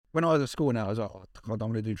when I was at school now, I was like, oh, I don't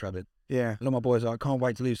want to do travelling. Yeah. A lot of my boys are like, I can't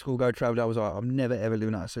wait to leave school, go travel. I was like, I'm never ever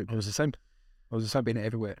living out of suitcase. I was the same. I was just been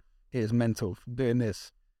everywhere. It is mental doing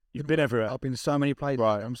this. You've been everywhere. I've been so many places.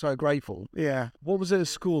 Right. I'm so grateful. Yeah. What was it at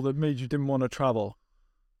school that made you didn't want to travel?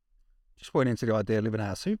 Just went into the idea of living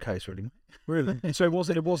out of suitcase, really. Really? So it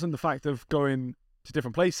wasn't the fact of going to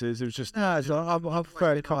different places. It was just No, it's like, I've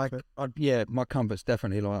Very like, yeah, my comfort's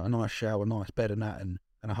definitely like a nice shower, nice bed and that, and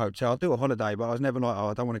a hotel. I'll do a holiday, but I was never like, oh,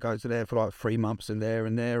 I don't want to go to there for like 3 months and there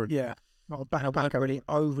and there. And Yeah. Not a I wasn't really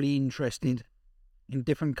overly interested in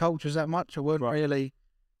different cultures that much. I wasn't really.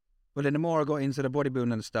 But then the more I got into the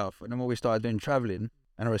bodybuilding and stuff, and the more we started doing travelling,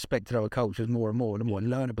 and I respected other cultures more and more, the more I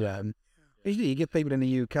learned about them. Usually you get people in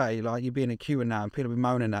the UK, like you be in a queue and that, and people be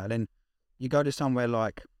moaning that, and then you go to somewhere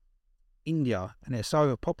like India, and they're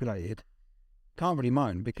so populated, can't really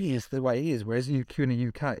moan, because it's the way it is, whereas in the queue in the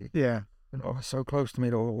UK, Yeah. oh, it's so close to me,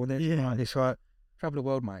 or it's like, travel the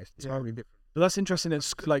world, mate, it's totally different. But that's interesting.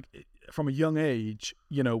 It's like from a young age,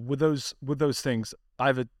 you know, with those things,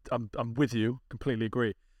 I'm with you, completely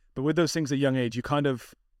agree. But with those things at a young age, you kind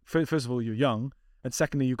of, first of all, you're young, and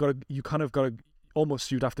secondly, you'd have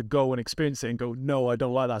to go and experience it and go, no, I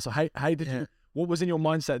don't like that. So how did you? What was in your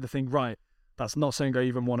mindset to think, right, that's not something I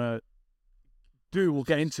even want to do or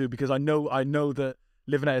get into, because I know that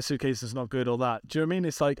living out of a suitcase is not good or that. Do you know what I mean?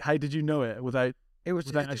 It's like, how did you know it without? It was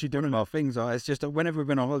without actually doing one of our things. Like, it's just that whenever we've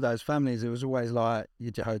been on holiday as families, it was always like you're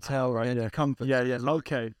at a hotel, right? Yeah, comfort. Yeah.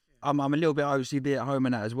 Okay. I'm a little bit OCD at home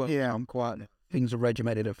and that as well. Yeah. I'm quite, things are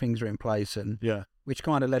regimented and things are in place, and Yeah. which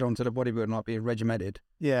kind of led on to the bodybuilding, like being regimented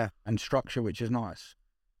Yeah. and structure, which is nice.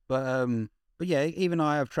 But yeah, even though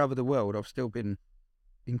I have travelled the world, I've still been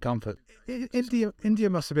in comfort. India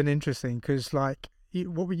must have been interesting because, like,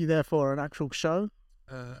 what were you there for? An actual show?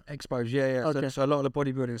 Expos, yeah. Okay. So a lot of the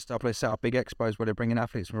bodybuilding stuff, they set up big expos where they're bringing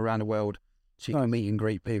athletes from around the world, so you can meet and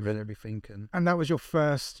greet people and everything. And that was your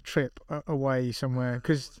first trip away somewhere?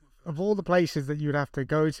 Because of all the places that you'd have to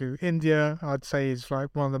go to, India, I'd say, is like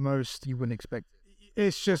one of the most. You wouldn't expect.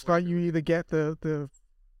 It's just like you either get the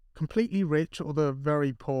completely rich or the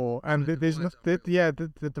very poor, and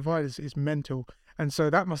the divide is mental. And so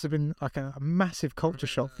that must have been like a massive culture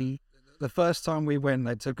shock for you. The first time we went,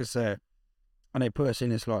 they took us there, and they put us in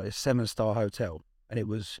this like 7-star hotel, and it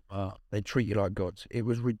was they treat you like gods. It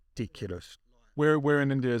was ridiculous. Where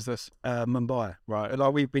in India is this? Mumbai, Right.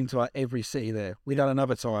 like we've been to like every city there. We done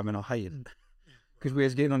another time, and I hated it because we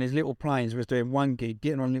was getting on these little planes. We was doing one gig,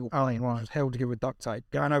 getting on a little plane, right. was held together with duct tape,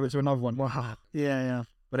 going over to another one. Wow. Yeah.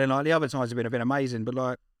 But then like the other times have been amazing. But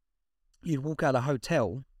like you'd walk out of the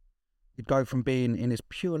hotel, you'd go from being in this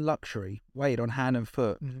pure luxury, weighted on hand and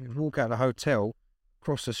foot. You'd walk out of the hotel,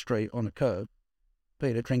 cross the street on a curb,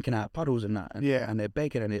 people are drinking out of puddles and that, and they're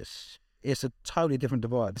begging, and it's a totally different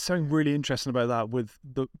divide. There's something really interesting about that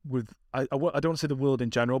I don't want to say the world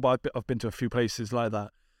in general, but I've been to a few places like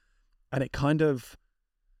that, and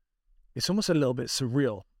it's almost a little bit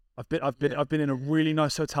surreal. I've been in a really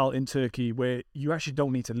nice hotel in Turkey where you actually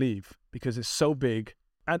don't need to leave because it's so big,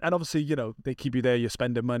 and obviously, you know, they keep you there, you're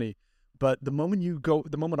spending money. But the moment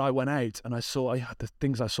I went out and the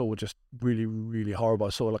things I saw were just really, really horrible.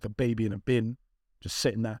 I saw like a baby in a bin just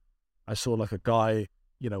sitting there. I saw like a guy,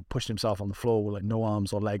 you know, pushing himself on the floor with like no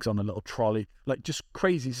arms or legs on a little trolley, like just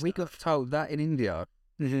crazy stuff. We got told that in India,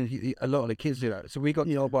 a lot of the kids do that. So we got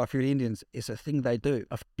told by a few of the Indians, it's a thing they do.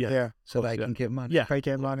 So they can get money. Yeah, they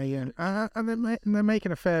get money, and they're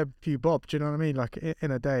making a fair few bob. Do you know what I mean? Like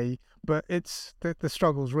in a day, but it's the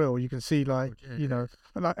struggle's real. You can see, like, you know,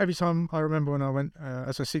 like every time I remember when I went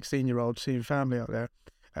as a 16-year-old seeing family out there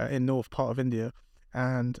in north part of India,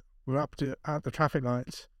 and we're up at the traffic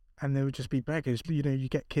lights, and there would just be beggars. You know, you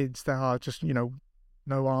get kids that are just, you know,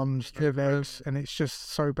 no arms, no legs, and it's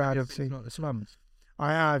just so bad to see. Like the slums.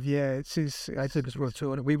 I have, yeah. I took us on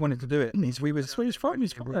tour. We wanted to do it. We was from. He's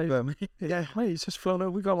from. Yeah, mate, he's just flown over.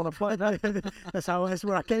 We got on a flight now. that's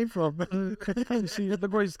where I came from. See,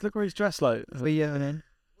 look where he's dressed like.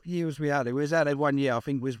 Year was we out there? We was out there 1 year. I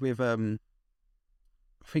think was with I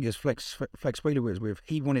think it's Flex Wheeler was with.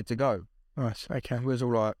 He wanted to go. Nice. Okay. We was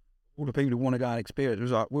all like, all the people who want to go and experience. It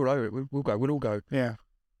was like, we're over it. We'll go. We'll all go. Yeah.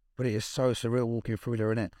 But it is so surreal walking through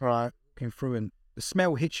there, isn't it? Right. Walking through, and the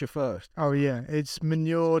smell hits you first. Oh yeah, it's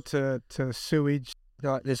manure to sewage.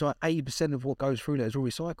 Like there's like 80% of what goes through there is all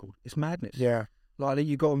recycled. It's madness. Yeah. Like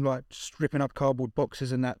you got them like stripping up cardboard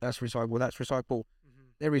boxes and that's recyclable. That's recyclable.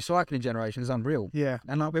 Their recycling generation is unreal. Yeah.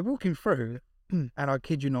 And like we're walking through, and I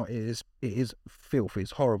kid you not, it is filthy.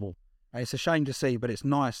 It's horrible. And it's a shame to see, but it's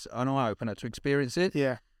nice, an eye opener to experience it.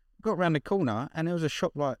 Yeah. Got around the corner, and there was a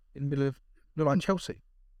shop like in the middle of like Chelsea,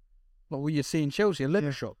 like what you see in Chelsea, a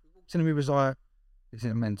leather shop. And we was like, It's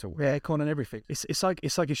mental. Yeah. Aircon and everything. It's like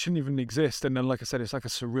it shouldn't even exist. And then, like I said, it's like a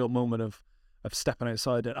surreal moment of stepping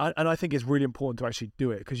outside. And I think it's really important to actually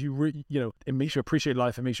do it because it makes you appreciate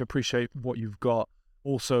life. It makes you appreciate what you've got.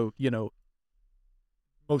 Also,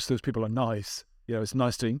 most of those people are nice. It's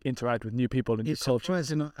nice to interact with new people and new culture.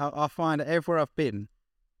 Surprising. I find that everywhere I've been,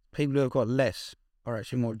 people who have got less are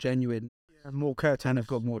actually more genuine, more courteous, and have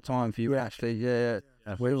got more time for you. Actually, yeah.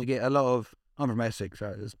 Where you get a lot of, I'm from Essex,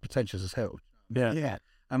 so it's pretentious as hell. Yeah.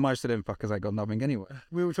 And most of them fuckers ain't got nothing anyway.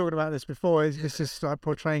 We were talking about this before. It's just like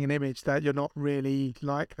portraying an image that you're not really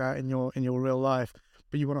like that in your real life,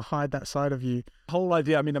 but you want to hide that side of you. The whole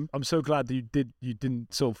idea. I mean, I'm so glad that you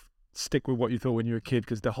didn't sort of stick with what you thought when you were a kid,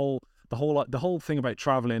 because the whole thing about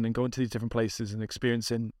traveling and going to these different places and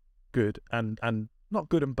experiencing good and not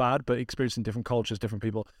good and bad, but experiencing different cultures, different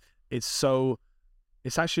people. It's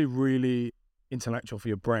actually really intellectual for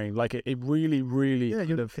your brain. Like it really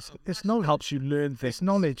it's knowledge. Helps you learn things. It's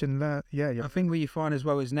knowledge and that. I think what you find as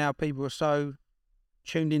well is now people are so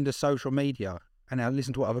tuned into social media and now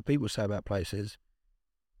listen to what other people say about places.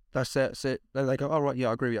 That's it. They go, oh right, yeah,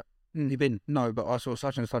 I agree with you. You've been? No, but I saw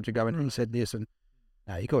such and such going and he said this, and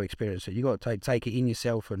no, you got to experience it. You got to take it in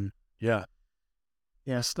yourself. And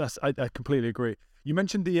yes, I completely agree. You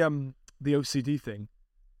mentioned the OCD thing.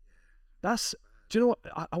 Do you know what?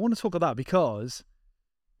 I want to talk about that because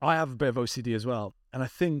I have a bit of OCD as well. And I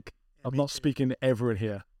think, I'm not speaking to everyone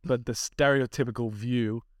here, but the stereotypical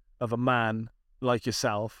view of a man like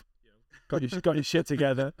yourself, got your shit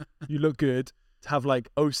together, you look good, to have like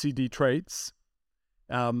OCD traits,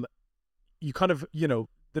 you kind of,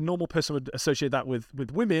 the normal person would associate that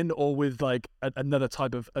with women or with like another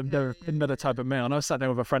type of male. And I sat down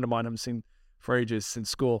with a friend of mine I haven't seen for ages since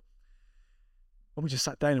school. And we just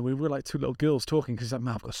sat down and we were like two little girls talking because he's like,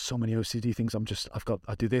 man, I've got so many OCD things. I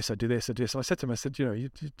do this. So I said to him,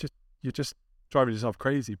 you're just driving yourself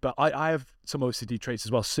crazy. But I have some OCD traits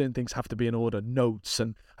as well. Certain things have to be in order. Notes,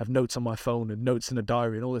 and I have notes on my phone and notes in a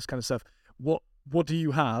diary and all this kind of stuff. What do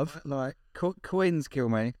you have? Like coins kill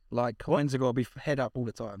me. Like coins have got to be head up all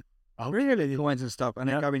the time. Oh really? Coins and stuff, and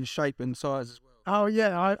they go in shape and size as well. Oh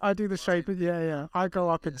yeah, I do the shape. Yeah. I go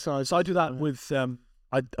up in size. So I do that with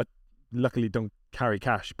I luckily don't carry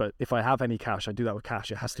cash, but if I have any cash, I do that with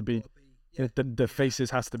cash. It has to be the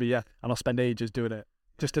faces has to be and I'll spend ages doing it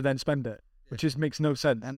just to then spend it, which just makes no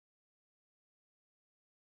sense. And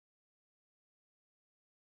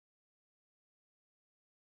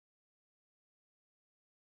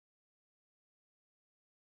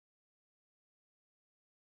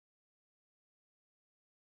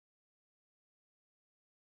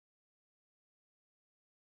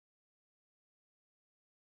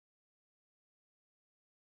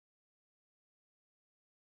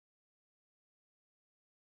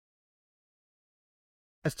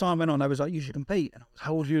as time went on, I was like, you should compete. And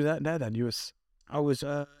how old were you there then? I was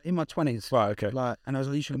in my 20s. Right, okay. And I was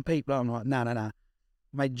like, you should compete. But I'm like, no.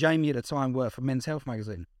 Made Jamie at the time work for Men's Health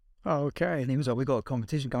magazine. Oh, okay. And he was like, we got a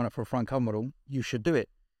competition coming up for a front cover model. You should do it.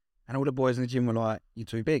 And all the boys in the gym were like, you're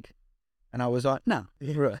too big. And I was like, no.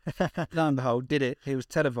 Lo and behold, did it. It was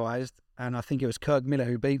televised. And I think it was Kirk Miller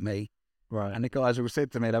who beat me. Right. And the guys who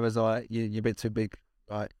said to me, they was like, you're a bit too big.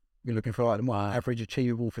 Like, you're looking for like the more average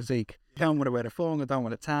achievable physique. Don't want to wear the thong, I don't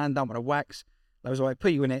want to tan, don't want to wax. I was like,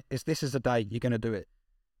 put you in it. This is the day you're going to do it.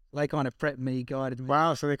 They kind of prepped me, guided me.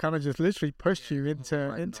 Wow, so they kind of just literally pushed you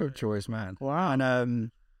into a choice, man. Wow.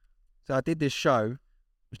 And so I did this show,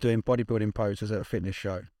 was doing bodybuilding poses at a fitness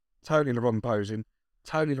show. Totally the wrong posing,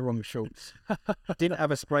 totally the wrong shorts. Didn't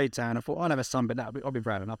have a spray tan. I thought, I'll have a sunbed, I'll be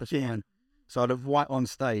brown enough, it's fine. So I'd have white on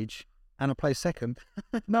stage and I placed second.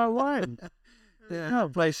 No way. I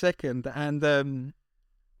placed second. And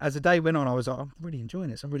as the day went on, I was like, I'm really enjoying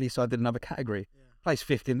this. I'm really excited. I did another category. Placed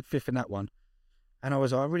fifth in that one. And I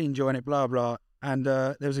was like, I'm really enjoying it, blah, blah. And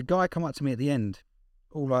there was a guy come up to me at the end,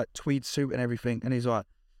 all like tweed suit and everything. And he's like,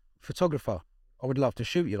 photographer, I would love to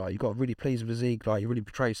shoot you. Like, you got a really pleased physique. Like, you really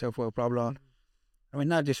portray yourself well, blah, blah. I mean,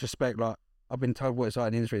 no disrespect. Like, I've been told what it's like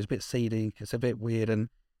in the industry. It's a bit seedy. It's a bit weird. And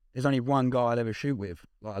there's only one guy I'll ever shoot with.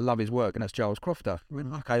 Like, I love his work, and that's Giles Crofter. I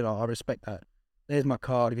went, okay, like, I respect that. There's my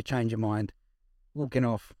card. If you change your mind, walking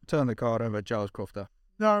off, turn the card over, Giles Crofter.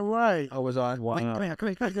 No way. I was like, wow. Come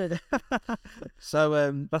here.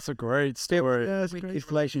 So that's a great story. Yeah, his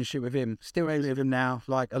relationship with him, still with him now.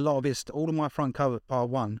 Like a lot of all of my front cover part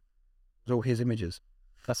one was all his images.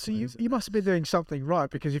 So you must have been doing something right,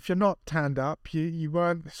 because if you're not tanned up, you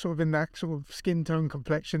weren't sort of in that sort of skin tone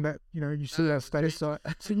complexion that you see on stage. So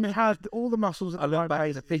you had all the muscles. I look back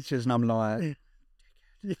at the pictures and I'm like,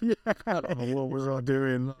 what was I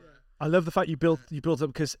doing? I love the fact you built up,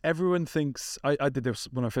 because everyone thinks I did this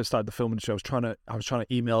when I first started the film industry. I was trying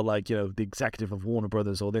to email like, you know, the executive of Warner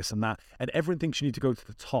Brothers or this and that, and everyone thinks you need to go to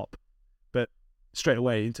the top, but straight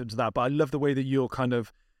away in terms of that. But I love the way that you're kind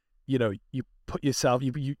of, you know, you put yourself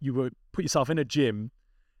put yourself in a gym,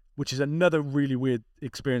 which is another really weird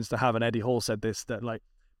experience to have. And Eddie Hall said this, that like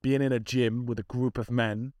being in a gym with a group of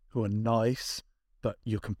men who are nice, but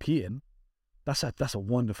you're competing, that's a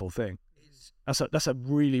wonderful thing. That's a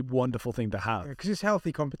really wonderful thing to have. Because it's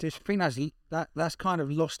healthy competition. I think that's kind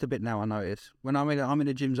of lost a bit now. I notice when I'm in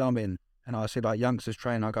the gyms I'm in, and I see like youngsters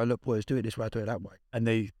train, I go, look boys, do it this way, do it that way, And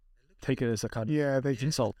they take it as a kind of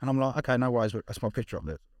insult. and I'm like, okay, no worries, but that's my picture up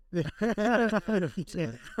there.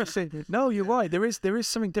 No, you're right. There is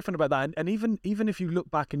something different about that. And even if you look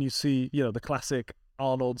back and you see, you know, the classic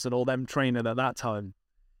Arnolds and all them training at that time,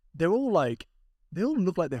 they all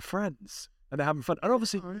look like they're friends and they're having fun. And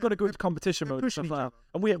obviously you've got to go into competition mode and stuff like that.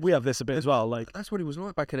 And we have this a bit as well. Like That's what it was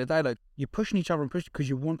like back in the day. Like you're pushing each other and pushing because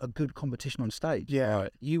you want a good competition on stage. Yeah. Right?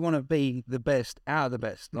 You want to be the best out of the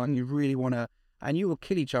best. Like you really want to, and you will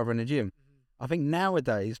kill each other in the gym. I think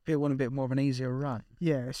nowadays people want a bit more of an easier run.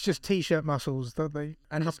 Yeah, it's just t-shirt muscles, don't they?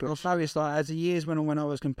 And I've noticed like as the years went on when I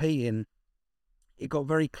was competing, it got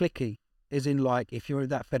very cliquey. As in like if you're at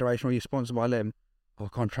that federation or you're sponsored by them, I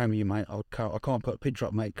can't train with you, mate. I can't put a picture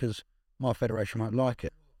up, mate, because my federation won't like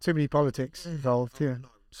it. Too many politics involved. Yeah.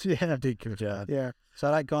 Yeah. Ridiculous. Yeah.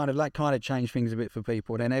 So that kind of changed things a bit for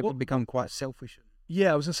people. Then everyone become quite selfish.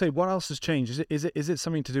 Yeah, I was gonna say, what else has changed? Is it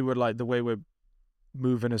something to do with like the way we're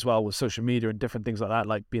moving as well with social media and different things like that,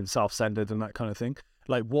 like being self-centered and that kind of thing?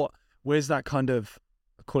 Like where's that kind of,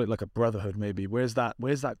 I call it like a brotherhood maybe? Why is that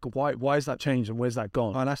changed and where's that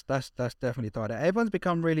gone? Oh, that's definitely died out. Everyone's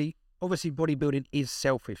become really, obviously bodybuilding is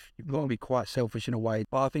selfish. You've got to be quite selfish in a way.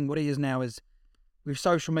 But I think what it is now is with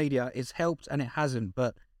social media, it's helped and it hasn't.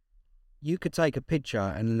 But you could take a picture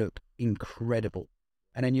and look incredible.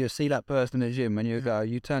 And then you see that person in the gym and you go,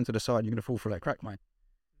 you turn to the side, you're going to fall for that crack, mate.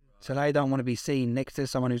 So they don't want to be seen next to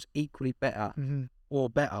someone who's equally better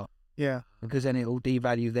or better. Yeah. Because then it will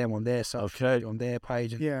devalue them on their side, on their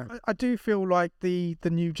page. Yeah. I do feel like the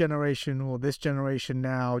new generation or this generation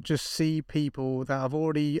now just see people that have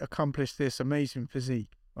already accomplished this amazing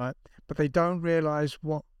physique, right? But they don't realise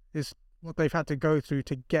what they've had to go through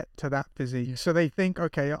to get to that physique. Yeah. So they think,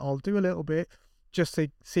 okay, I'll do a little bit just to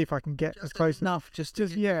see if I can get as close enough.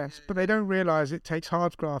 Yes, but they don't realise it takes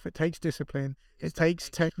hard graft, it takes discipline, it takes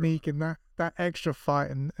technique and that extra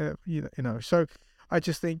fight and you know. So I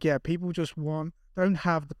just think people just don't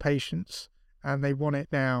have the patience and they want it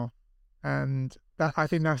now, and that I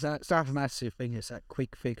think that's a massive thing. It's that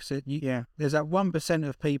quick fix. There's that 1%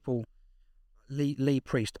 of people. Lee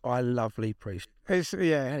Priest, I love Lee Priest. And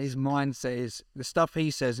his mindset is the stuff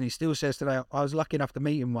he says, and he still says today. I was lucky enough to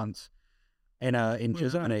meet him once. In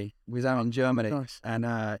Germany, we was out in Germany, nice. And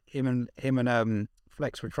him and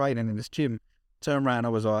Flex were training in this gym. Turned around, I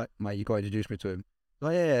was like, mate, you got to introduce me to him.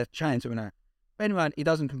 Like, yeah, chatting to him now. But anyway, he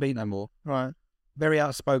doesn't compete no more. Right. Very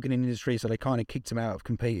outspoken in the industry, so they kind of kicked him out of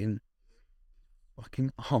competing.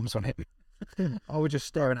 Fucking arms on him. I was just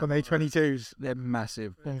staring at them. On A22s. They're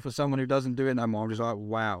massive. For someone who doesn't do it no more, I'm just like,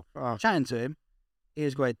 wow. Oh. Chatting to him,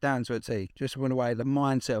 he's got it down to a T. Just went away, the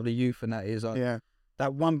mindset of the youth and that is like,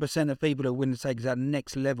 that 1% of people that win to take that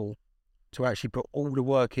next level to actually put all the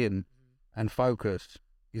work in and focus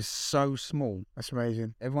is so small. That's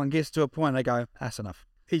amazing. Everyone gets to a point they go, that's enough.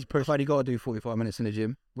 He's pushed. I've only got to do 45 minutes in the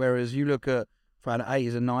gym. Whereas you look at for the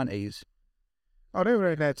 80s and 90s. Oh, they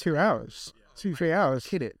were in there 2 hours, 2-3 hours.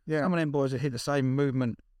 Hit it. Yeah. Some of them boys that hit the same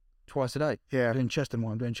movement twice a day. Yeah. I'm doing chest in the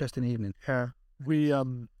morning, I'm doing chest in the evening. Yeah. We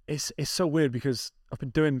it's so weird because I've been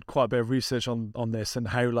doing quite a bit of research on this and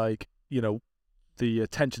how, like, you know, the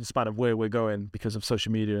attention span of where we're going because of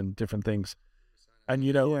social media and different things. And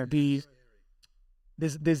you know,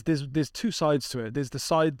 there's two sides to it. There's the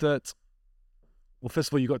side that, well, first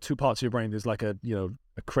of all, you've got two parts of your brain. There's like a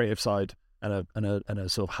creative side and a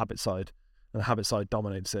sort of habit side. And the habit side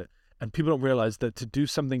dominates it. And people don't realize that to do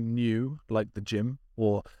something new like the gym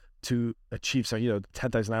or to achieve something, you know, the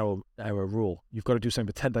 10,000 hour rule, you've got to do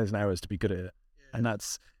something for 10,000 hours to be good at it. Yeah.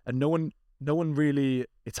 And no one really,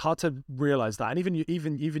 it's hard to realize that. And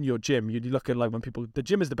even your gym, you look at like when people, the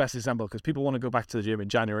gym is the best example because people want to go back to the gym in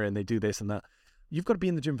January and they do this and that. You've got to be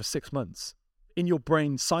in the gym for 6 months. In your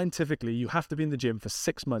brain, scientifically, you have to be in the gym for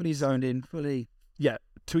 6 months. Fully zoned in, fully. Yeah,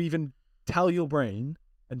 to even tell your brain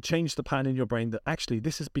and change the pattern in your brain that actually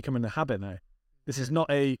this is becoming a habit now. This is not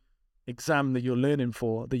a exam that you're learning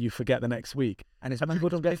for that you forget the next week. And people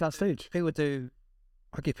don't get to that stage. I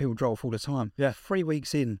give people drop all the time. Yeah. 3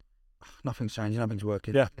 weeks in, nothing's changing, nothing's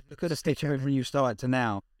working. Yeah. Look at the stitch when you started to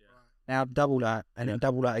now. now double that, and then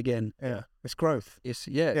double that again. Yeah, it's growth. It's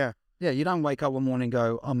yeah. You don't wake up one morning and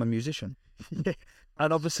go, I'm a musician. Yeah.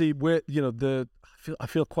 And obviously, I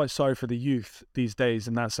feel quite sorry for the youth these days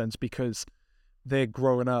in that sense, because they're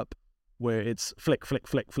growing up where it's flick, flick,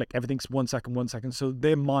 flick, flick. Everything's 1 second, 1 second. So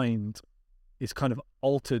their mind is kind of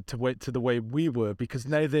altered to the way we were, because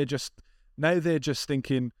now they're just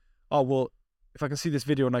thinking, oh well, if I can see this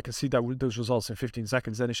video and I can see those results in 15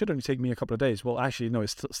 seconds, then it should only take me a couple of days. Well, actually, no, it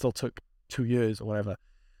still took 2 years or whatever.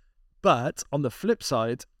 But on the flip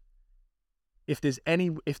side, if there's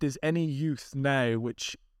any youth now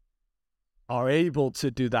which are able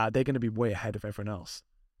to do that, they're going to be way ahead of everyone else.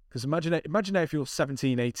 Because imagine now if you're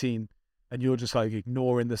 17, 18, and you're just like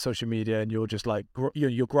ignoring the social media, and you're just like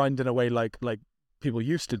you're grinding away like people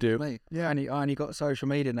used to do. Mate, I only got social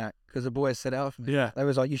media now because the boys set it out for me. Yeah. They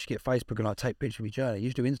was like, you should get Facebook and like take pictures of your journey. You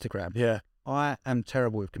should do Instagram. Yeah. I am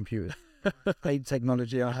terrible with computers. I hate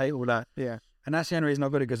technology. I hate all that. Yeah. And that's the only reason I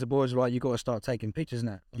got it, because the boys were like, you got to start taking pictures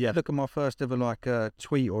now. Yeah. Look at my first ever like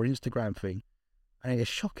tweet or Instagram thing, and it's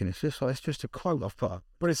shocking. It's just a quote I've put up.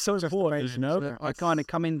 But it's so important, you know. So I kind of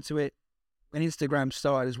come into it when Instagram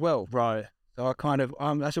started as well. Right. So I kind of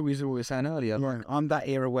that's what we were saying earlier. Yeah. Like, I'm that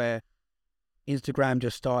era where Instagram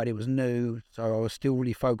just started. It was new, so I was still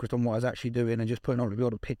really focused on what I was actually doing and just putting on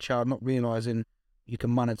a picture, not realizing you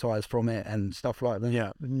can monetize from it and stuff like that.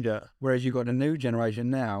 Yeah. Yeah. Whereas you got the new generation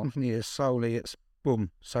now, it's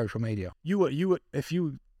boom, social media. You were if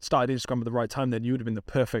you started Instagram at the right time, then you would have been the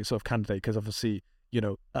perfect sort of candidate, because obviously,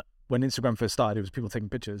 when Instagram first started, it was people taking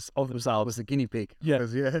pictures. Oh, it was the guinea pig. Yeah.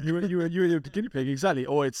 You were the guinea pig, exactly.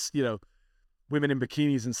 Or it's women in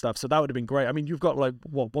bikinis and stuff. So that would have been great. I mean, you've got like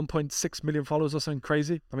 1.6 million followers or something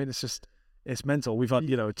crazy. I mean, it's mental. We've had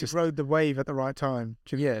just rode the wave at the right time.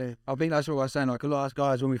 Yeah, I think that's what I was saying. Like a lot of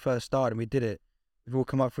guys when we first started and we did it, we've all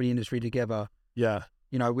come up through the industry together. Yeah.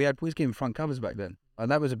 We was giving front covers back then. And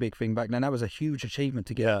that was a big thing back then. That was a huge achievement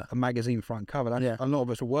to get a magazine front cover. A lot of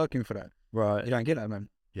us were working for that. Right. You don't get that, man.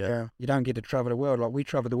 Yeah. You don't get to travel the world. Like we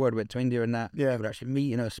traveled the world, went to India and that. Yeah. They would actually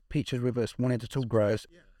meeting us, pictures with us, wanting to talk to us.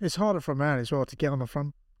 It's harder for a man as well to get on the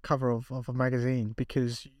front cover of a magazine,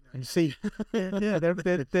 because you see,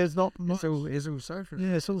 there's not much. It's all social.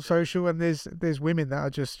 Yeah, it's all social, and there's women that are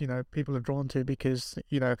just people are drawn to because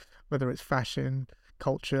whether it's fashion,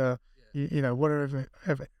 culture, whatever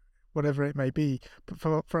it may be. But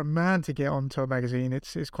for a man to get onto a magazine,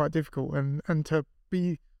 it's quite difficult, and to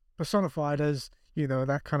be personified as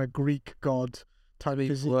that kind of Greek god type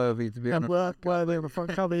physique, worthy to be on worthy on the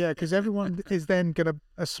front cover, because everyone is then going to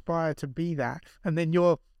aspire to be that, and then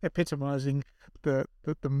you're epitomizing the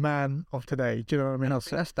man of today. Do you know what I mean?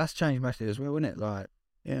 And that's changed massively as well, isn't it? Like,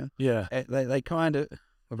 yeah. They kind of,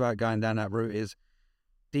 without going down that route, is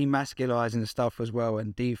demasculizing stuff as well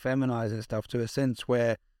and defeminizing stuff to a sense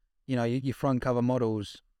where, your front cover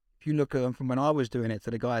models, if you look at them from when I was doing it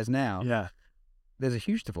to the guys now, there's a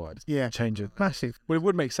huge divide. Yeah, changing. Massive. Well, it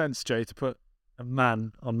would make sense, Jay, to put a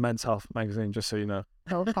man on Men's Health magazine, just so you know.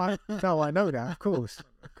 I know that, of course.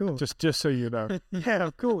 Just so you know. Yeah,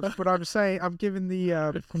 of course. But I'm saying, I'm giving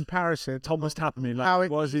the comparison. Tom was tapping me like, how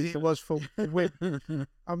it was was for women.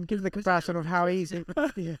 I'm giving the comparison of how easy.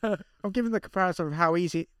 I'm giving the comparison of how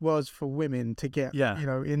easy it was for women to get,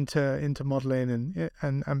 into modeling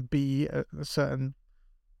and be a certain,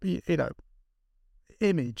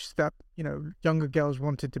 image that younger girls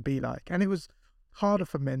wanted to be like, and it was harder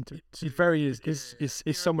for men to. It very is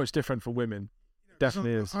so much different for women.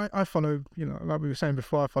 Definitely is. I follow, like we were saying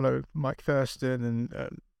before, I follow Mike Thurston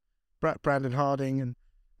and Brandon Harding,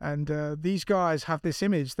 and these guys have this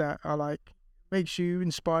image that are like makes you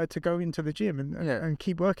inspired to go into the gym and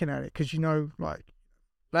keep working at it, because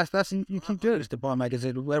that's you keep doing it. To buy a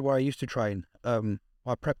magazine where I used to train.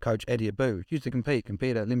 My prep coach Eddie Abu used to compete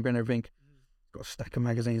at Limber and everything. Got a stack of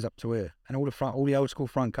magazines up to here, and all the old school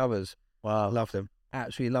front covers. Wow, loved them.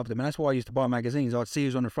 Absolutely loved them, and that's why I used to buy magazines. I'd see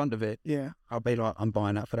who's on the front of it. Yeah, I'd be like, I'm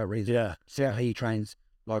buying that for that reason. Yeah, see how he trains.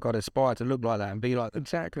 Like I'd aspire to look like that and be like that.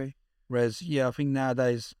 Exactly. Whereas, I think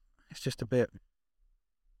nowadays it's just a bit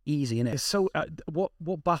easy, innit? It's so. What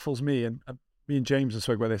baffles me, and me and James have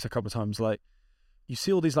spoken about this a couple of times. Like, you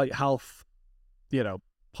see all these like health,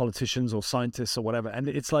 politicians or scientists or whatever, and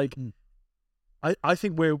it's like, I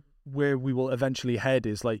think where we will eventually head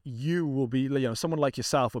is like, you will be, someone like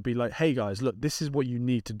yourself will be like, hey guys, look, this is what you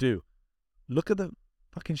need to do. Look at the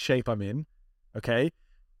fucking shape I'm in. Okay.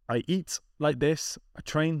 I eat like this. I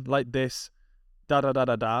train like this.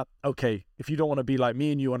 Da. Okay. If you don't want to be like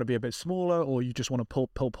me and you want to be a bit smaller, or you just want to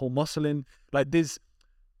pull muscle in, like there's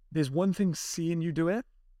one thing seeing you do it,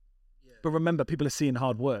 but remember, people are seeing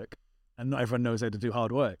hard work, and not everyone knows how to do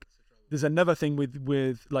hard work. there's another thing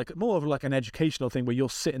with like more of like an educational thing where you're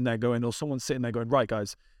sitting there going, or someone's sitting there going, right,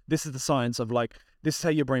 guys, this is the science of like, this is how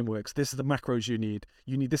your brain works. This is the macros you need.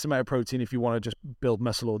 You need this amount of protein if you want to just build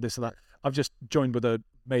muscle or this or that. I've just joined with an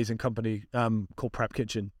amazing company called Prep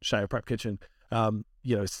Kitchen, Shire Prep Kitchen.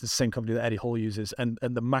 It's the same company that Eddie Hall uses, and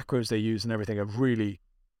the macros they use and everything are really.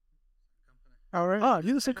 All right.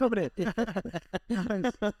 You're the same company. Look at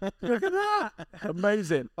that.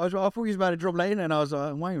 Amazing. I thought you was about to drop that in, and I was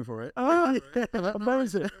like, I'm waiting for it.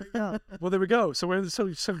 Amazing. Yeah. Well, there we go. So we're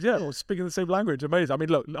we're speaking the same language. Amazing. I mean,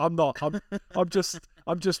 look, I'm not. I'm just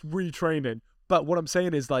retraining. But what I'm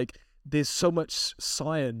saying is, like, there's so much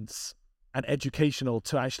science and educational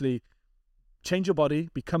to actually change your body,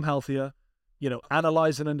 become healthier,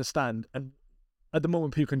 analyze and understand. And at the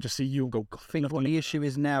moment, people can just see you and go, I think what the issue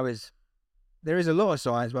is now is there is a lot of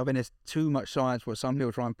science, but I mean, there's too much science where some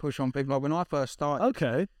people try and push on people. Like when I first started,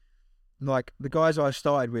 okay, like the guys I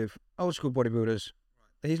started with, old school bodybuilders,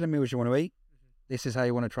 these are the meals you want to eat. This is how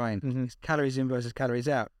you want to train. It's calories in versus calories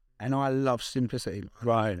out. And I love simplicity.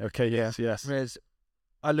 Right. Okay. Yes. Whereas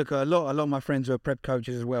I look at a lot of my friends who are prep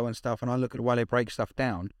coaches as well and stuff, and I look at the way they break stuff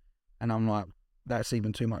down, and I'm like, that's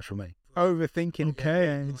even too much for me. Overthinking.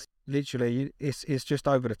 Okay. Literally, it's just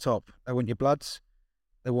over the top. They want your bloods.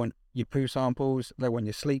 They want your poo samples. They want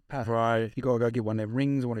your sleep pattern. Right. You got to go get one of them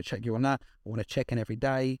rings. I want to check you on that. I want to check in every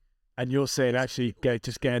day. And you're saying actually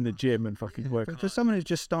just get in the gym and fucking work. But for someone who's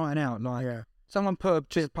just starting out, like someone put a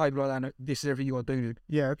piece of paper like that, this is everything you got to do.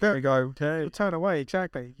 Yeah. There you go. Turn away.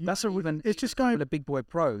 Exactly. It's just going with the big boy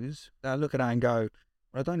pros that look at that and go,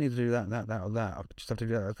 well, I don't need to do that, or that. I just have to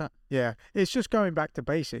do that or that. Yeah, it's just going back to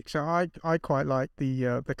basics. So I quite like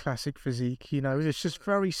the classic physique. It's just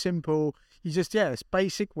very simple. You just it's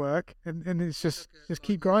basic work, and it's just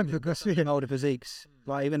keep grinding. That's it. Older physiques,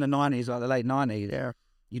 like even the 90s, like the late 90s. Yeah,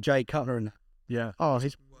 your Jay Cutler and oh,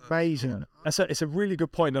 he's amazing. It's a really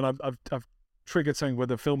good point, and I've triggered something with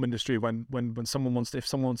the film industry when someone wants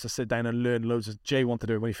to sit down and learn loads. Of Jay wanted to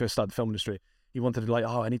do it when he first started the film industry. He wanted to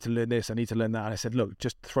I need to learn this, I need to learn that. And I said, look,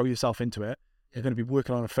 just throw yourself into it. You're going to be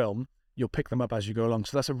working on a film. You'll pick them up as you go along.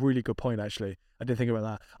 So that's a really good point, actually. I didn't think about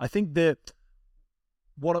that. I think that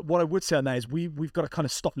what I would say on that is we've got to kind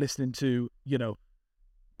of stop listening to,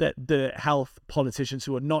 the health politicians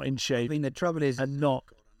who are not in shape. I mean, the trouble is, and not,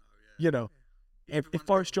 if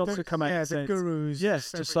Boris Johnson come out and the says, gurus.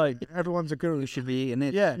 Yes, just like everyone's a guru. you should be eating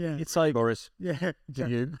it. Yeah, it's like Boris. Yeah, do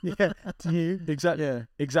you? Yeah, do you? Exactly. Yeah,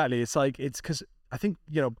 exactly. It's like it's because I think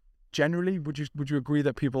generally, would you agree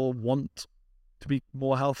that people want to be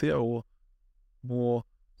more healthier or more?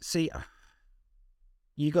 See,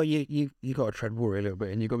 you got to tread water a little bit,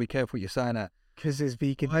 and you got to be careful what you're saying. That because there's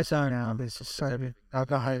vegan. I don't know. There's just so many.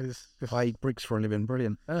 I eat bricks for a living.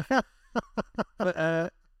 Brilliant.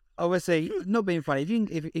 But obviously, not being funny.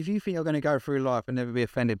 If you think you're going to go through life and never be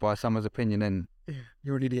offended by someone's opinion, then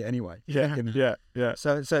you're an idiot anyway. Yeah.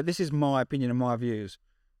 So this is my opinion and my views.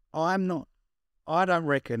 I don't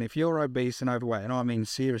reckon if you're obese and overweight, and I mean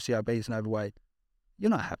seriously obese and overweight,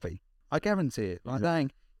 you're not happy. I guarantee it. Like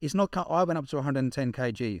saying it's not. I went up to 110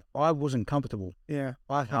 kg. I wasn't comfortable. Yeah.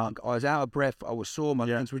 I was out of breath. I was sore. My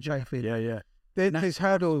hands were chafing. Yeah. There's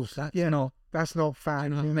hurdles. That's not fair. You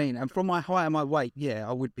know what I mean? And from my height and my weight,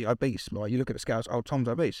 I would be obese. Like you look at the scales, Tom's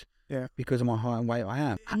obese. Yeah. Because of my height and weight, I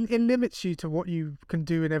am. And it limits you to what you can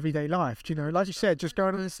do in everyday life. Like you said, just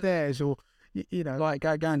going on the stairs or, like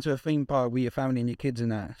going to a theme park with your family and your kids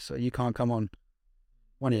and that. So you can't come on.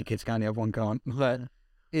 One of your kids can, the other one can't. But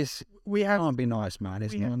can't be nice, man.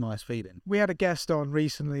 It's not a nice feeling. We had a guest on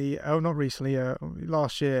recently.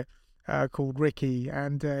 Last year. Called Ricky,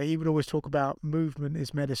 and he would always talk about movement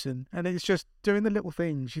is medicine, and it's just doing the little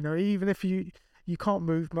things, even if you can't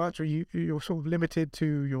move much or you're sort of limited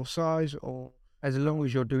to your size, or as long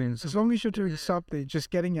as you're doing something, just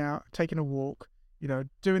getting out, taking a walk,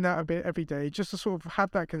 doing that a bit every day, just to sort of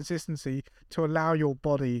have that consistency to allow your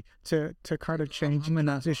body to kind of change. I'm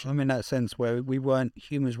in that sense where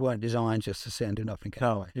humans weren't designed just to sit and do nothing.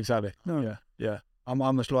 No, exactly. No. Yeah. I'm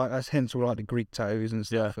almost like, that's hence all like the Greek tattoos and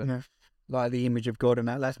stuff. Yeah. Like the image of God and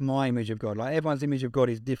that's my image of God. Like everyone's image of God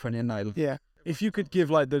is different, isn't it? Yeah. If you could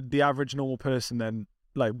give like the average normal person then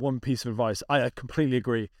like one piece of advice, I completely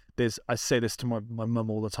agree. I say this to my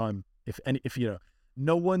mum all the time. If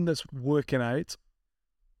no one that's working out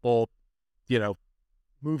or,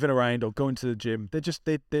 moving around or going to the gym,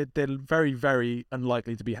 they're very, very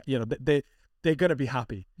unlikely to be, they're going to be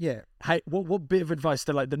happy. Yeah. Hey, what bit of advice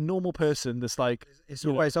to like the normal person that's like...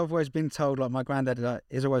 I've always been told, like my granddad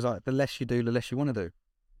is always like, the less you do, the less you want to do.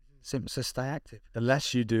 So stay active. The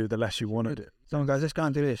less you do, the less you want to do. Someone goes, let's go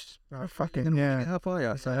and do this. Oh, fucking yeah. How far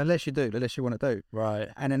are you? So the less you do, the less you want to do. Right.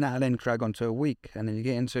 And then that'll then drag on to a week. And then you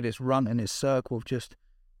get into this run and this circle of just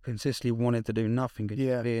consistently wanting to do nothing.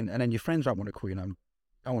 Yeah. And then your friends don't want to call you. I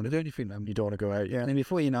don't want to do anything. You don't want to go out. Yeah. And then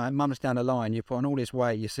before you know it, mum's down the line, you're putting all this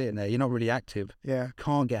weight, you're sitting there, you're not really active. Yeah.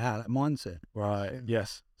 Can't get out of that mindset. Right. Yeah.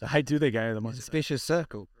 Yes. So how do they get out of the It's a mindset? vicious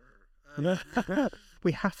circle.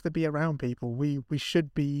 We have to be around people. We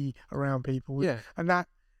should be around people. Yeah. And that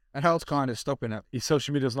And how's kind of stopping that? Your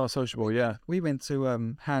social media's not sociable, yeah. We went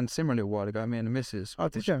to Hans Zimmer a little while ago, me and the missus. oh,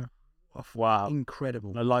 did you? Wow.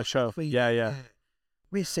 Incredible. A live show. Yeah.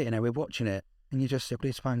 We're sitting there, we're watching it, and you just put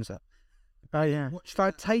his phones up. Oh yeah.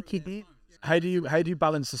 Start taking it. How do you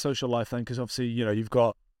balance the social life then? Because obviously, you've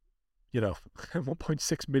got,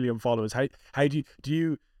 1.6 million followers. How do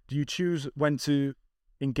you choose when to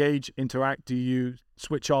engage, interact? Do you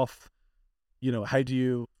switch off? How do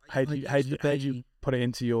you put it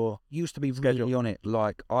into your Used to be schedule? really on it.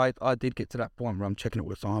 Like I did get to that point where I'm checking it all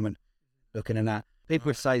the time and looking at that. People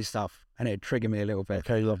would say stuff and it'd trigger me a little bit.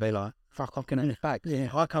 Okay, I'll be like, fuck, I'm getting it back. Yeah,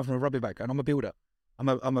 I come from a rugby background. I'm a builder.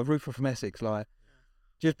 I'm a roofer from Essex. Like,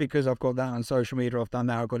 just because I've got that on social media, I've done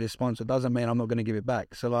that, I've got this sponsor, doesn't mean I'm not going to give it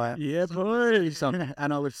back. So like, Yeah, boy.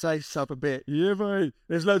 and I would say stuff a bit. Yeah, boy.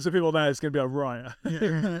 There's loads of people there. It's going to be a riot.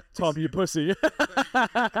 Tom, you pussy.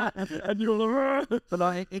 And you're like, But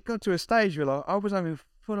like, it got to a stage where like I was having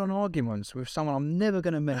full-on arguments with someone I'm never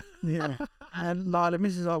going to meet. Yeah. And like the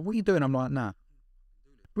missus is like, what are you doing? I'm like, nah.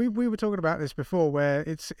 We were talking about this before, where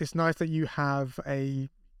it's nice that you have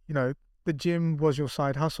the gym was your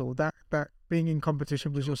side hustle. That being in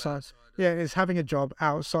competition was your side. Yeah, it's having a job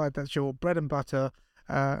outside that's your bread and butter,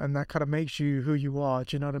 and that kind of makes you who you are.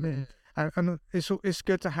 Do you know what I mean? And it's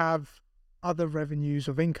good to have other revenues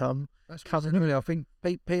of income. Really, I think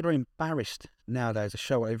people are embarrassed nowadays to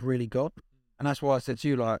show what they've really got. And that's why I said to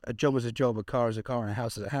you, like, a job is a job, a car is a car, and a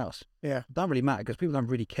house is a house. Yeah. It don't really matter because people don't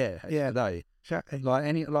really care. Yeah. Today. Exactly.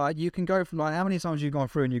 Like you can go for like, how many times you've gone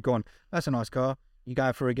through and you've gone, that's a nice car. You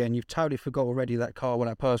go through again, you've totally forgot already that car when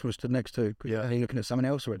that person was stood next to. Yeah. And you're looking at someone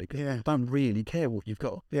else already. Yeah. They don't really care what you've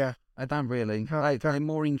got. Yeah. They don't really. No, They're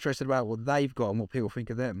more interested about what they've got and what people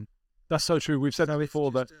think of them. That's so true. We've said that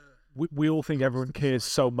before, that we all think everyone cares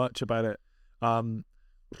so much about it.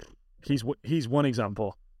 He's one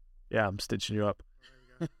example. Yeah, I'm stitching you up.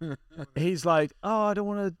 He's like, oh, I don't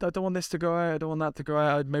want this to go out. I don't want that to go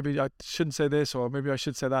out. Maybe I shouldn't say this, or maybe I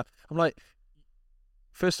should say that. I'm like,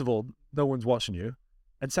 first of all, no one's watching you.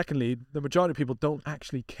 And secondly, the majority of people don't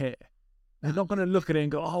actually care. They're not going to look at it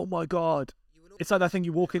and go, oh my God. It's like that thing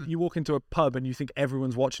you walk into a pub and you think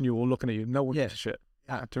everyone's watching you or looking at you. No one gives a shit.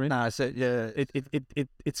 Nah, so yeah,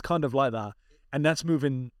 It's kind of like that. And that's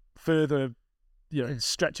moving further,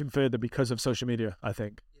 stretching further because of social media, I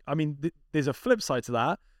think. I mean, there's a flip side to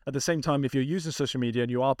that. At the same time, if you're using social media and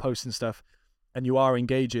you are posting stuff and you are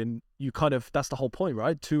engaging, that's the whole point,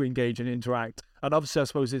 right? To engage and interact. And obviously, I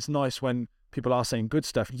suppose it's nice when people are saying good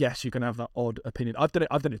stuff. Yes, you can have that odd opinion. I've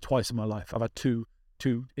done it twice in my life. I've had two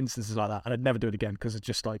instances like that, and I'd never do it again because it's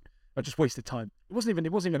just like, I just wasted time. It wasn't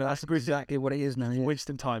even. that's exactly what it is now. Yeah.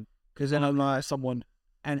 Wasting time. Because then I'm like, someone.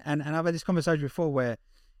 And I've had this conversation before where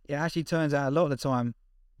it actually turns out a lot of the time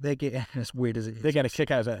they're getting, as weird as it is, They're getting a kick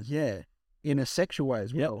out of it. yeah, in a sexual way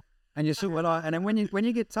as well. And you're sort of like, and then when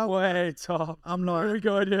you get told, Wait, Tom. I'm Very like,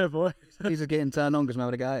 good, yeah, boy. these are getting turned on because I'm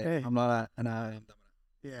having a go. Yeah. I'm like, and I'm done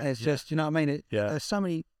with Yeah. it. It's just, you know what I mean? There's so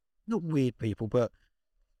many, not weird people, but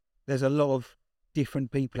there's a lot of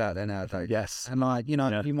different people out there nowadays. Yes. And like, you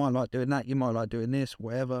might like doing that, you might like doing this,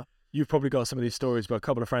 whatever. You've probably got some of these stories, but a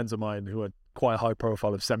couple of friends of mine who are quite high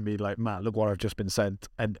profile have sent me like, Matt, look what I've just been sent.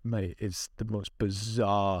 And mate, it's the most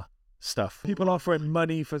bizarre stuff. People offering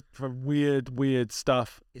money for weird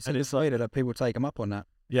stuff. And it's like that people take them up on that.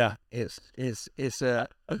 Yeah. It's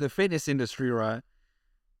the fitness industry, right?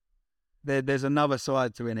 There's another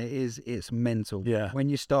side to it. It's mental. Yeah. When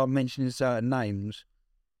you start mentioning certain names,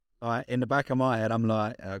 like in the back of my head, I'm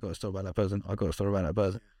like, I've got to stop about that person. I've got to stop about that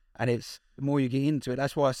person. And it's the more you get into it.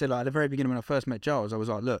 That's why I said, like, at the very beginning when I first met Giles, I was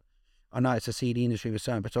like, look, I know it's a seedy industry with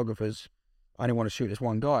certain photographers. I only want to shoot this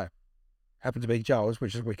one guy. Happened to be Giles,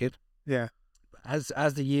 which is wicked. Yeah. As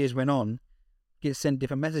the years went on, get sent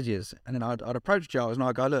different messages, and then I'd approach Giles and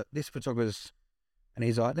I'd go, look, this photographer's, and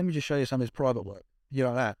he's like, let me just show you some of his private work. You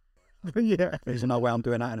know, like that. Yeah. There's no way I'm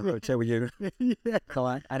doing that in a hotel with you. Yeah.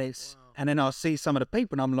 Like, and then I'll see some of the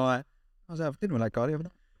people and I'm like, I was having dinner with that guy the other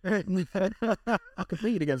night. I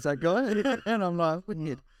compete against that guy. And I'm like,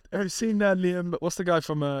 wicked. Have you seen Liam? What's the guy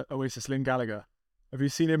from Oasis, Liam Gallagher? Have you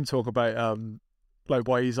seen him talk about like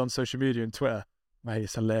why he's on social media and Twitter? Mate,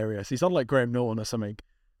 it's hilarious. He's on like Graham Norton or something,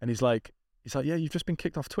 And he's like, yeah, you've just been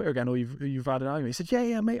kicked off Twitter again, or you've had an argument. He said,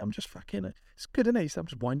 yeah, mate, I'm just fucking. It's good, isn't it? He said, I'm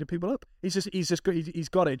just winding people up. He's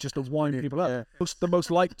got it just to wind people up. Yeah. The most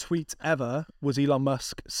liked tweet ever was Elon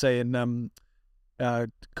Musk saying,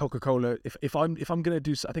 Coca-Cola. If I'm gonna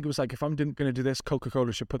do, I think it was like, if I'm gonna do this,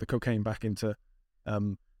 Coca-Cola should put the cocaine back into.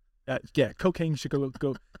 Cocaine should go.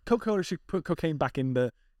 Coca-Cola should put cocaine back in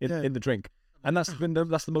the drink, and that's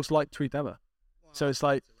the most liked tweet ever. So it's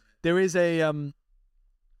like there is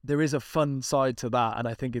a fun side to that, and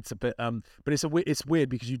I think it's a bit but it's weird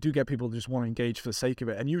because you do get people who just want to engage for the sake of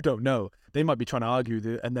it, and you don't know, they might be trying to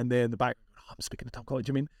argue and then they're in the back, I'm speaking to Tom College.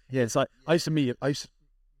 Do you mean? Yeah, it's like I used to meet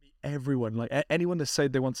everyone, like anyone that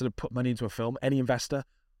said they wanted to put money into a film, any investor,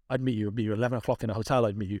 I'd meet you 11 o'clock in a hotel,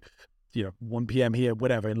 I'd meet you 1 p.m. here,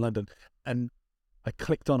 whatever, in London, and I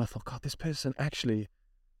clicked on, I thought, God, this person actually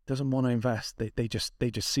doesn't want to invest. They just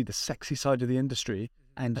see the sexy side of the industry,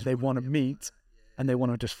 and they want to meet, and they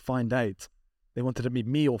want to just find out. They wanted to meet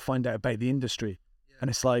me or find out about the industry. And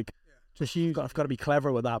it's like, I've got to be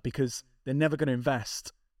clever with that, because they're never going to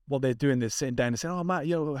invest while they're doing this, sitting down and saying, oh, Matt,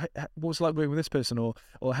 what's it like working with this person? Or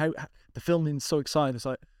how the filming's so exciting. It's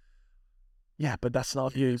like, yeah, but that's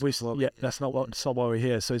not you. That's not why we're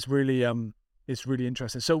here. So it's really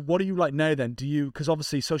interesting. So what are you like now then? Because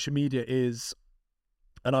obviously social media is,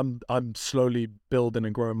 and I'm slowly building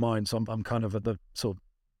and growing mine. So I'm kind of at the sort of,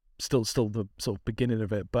 still the sort of beginning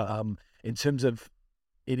of it. But in terms of,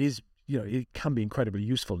 it is, it can be incredibly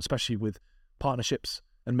useful, especially with partnerships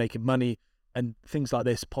and making money and things like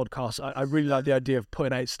this podcast. I really like the idea of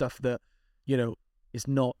putting out stuff that, is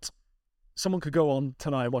not. Someone could go on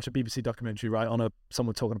tonight and watch a BBC documentary, right, on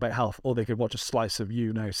someone talking about health, or they could watch a slice of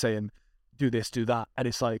you now saying, do this, do that, and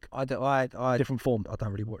it's like I different form. I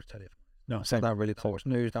don't really watch telly. No, same. I don't really watch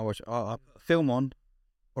news. I film on,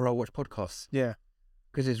 or I watch podcasts. Yeah,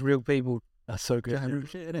 because it's real people. That's so good.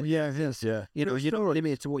 Shit, isn't it? Yeah, it is. Yeah. You're not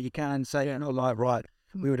limited to what you can say. You're not like, right,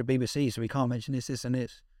 we were the BBC, so we can't mention this, and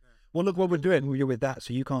this. Well, look what we're doing. Well, you're with that,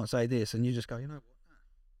 so you can't say this, and you just go, what?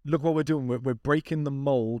 Look what we're doing. We're breaking the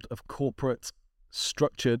mold of corporate,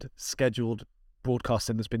 structured, scheduled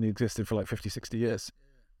broadcasting that's been existing for like 50, 60 years.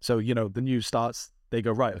 So, the news starts, they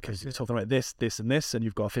go, right, okay, so you're talking about this, this, and this, and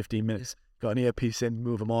you've got 15 minutes. Got an earpiece in,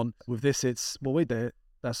 move them on. With this, it's, well, wait there,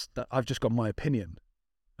 I've just got my opinion.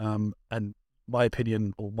 And my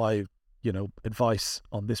opinion, or my, advice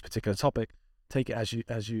on this particular topic, take it as you.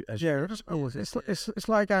 Yeah, it's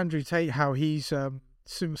like Andrew Tate, how he's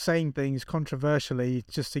saying things controversially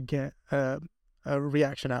just to get a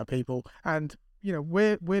reaction out of people, and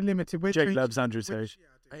we're limited. Jake loves Andrew Tate.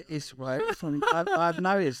 It's right. I've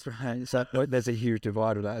noticed, right, so there's a huge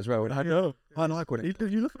divide with that as well. I know. I like what you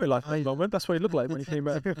look a bit like that moment. That's what he looked like when he came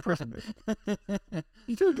out of prison.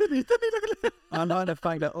 He's doing good. He's looking. I like the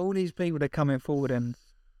fact that all these people that are coming forward, and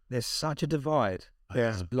there's such a divide.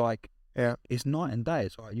 Yeah. It's night and day.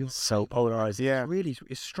 It's like you're so polarized. Yeah.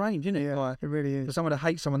 It's strange, isn't it? Yeah, like, it really is. For someone to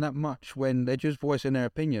hate someone that much when they're just voicing their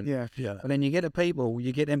opinion. Yeah. But then you get them people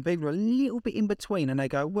a little bit in between, and they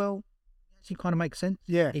go, well, it kind of makes sense.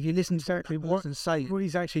 Yeah. If you listen to exactly what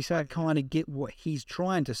he's actually saying, kind of get what he's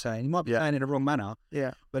trying to say. And he might be saying it in the wrong manner.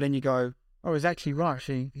 Yeah. But then you go, oh, it's actually right.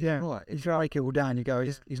 Actually, yeah. Right. If you break it all down, you go,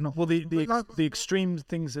 he's not. Well, the extreme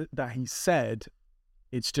things that he said,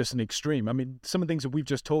 it's just an extreme. I mean, some of the things that we've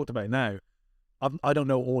just talked about now, I don't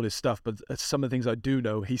know all his stuff, but some of the things I do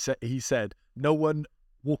know, he said, no one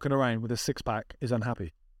walking around with a six-pack is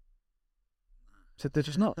unhappy. So they're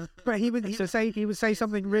just not. But he would say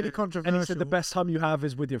something really controversial. And he said the best time you have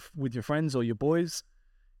is with your friends or your boys.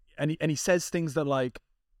 And he says things that like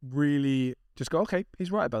really just go, okay,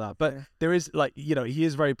 he's right about that. But there is like, he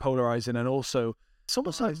is very polarizing, and also it's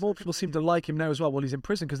almost like more people seem to like him now as well while he's in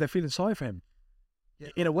prison, because they're feeling sorry for him. Yeah,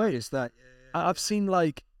 in a way, it's that I've seen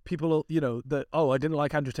like people, that, I didn't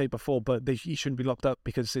like Andrew Tate before, but he shouldn't be locked up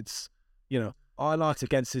because it's, I like it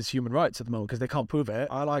against his human rights at the moment because they can't prove it.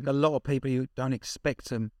 I like a lot of people who don't expect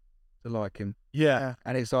him to like him. Yeah.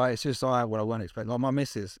 And it's just what I won't expect. Like my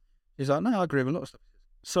missus, she's like, no, I agree with a lot of stuff.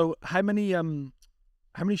 So how many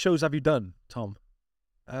shows have you done, Tom?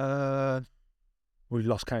 We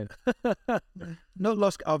lost count. Not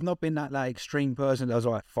lost. I've not been that extreme person that was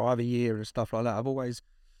like 5 a year and stuff like that. I've always.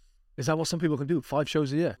 Is that what some people can do? 5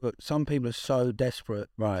 shows a year? But some people are so desperate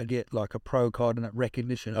to get like a pro card and that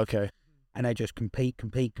recognition. Okay. And they just compete,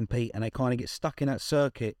 and they kind of get stuck in that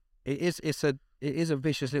circuit. It is a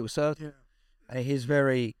vicious little circuit. Yeah.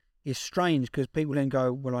 And it's strange because people then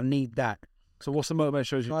go, well, I need that. So what's the motivating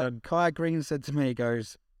shows you've done? Kai Green said to me, he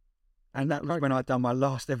goes, and that was when I'd done my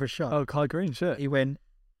last ever show. Oh, Kai Green, shit. He went,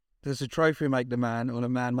 does the trophy make the man or the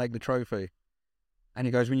man make the trophy? And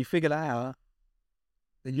he goes, when you figure that out,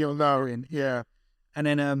 Then you'll know. Yeah. And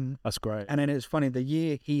then That's great. and then it's funny, the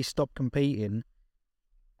year he stopped competing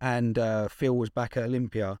and Phil was back at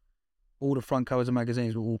Olympia, all the front covers of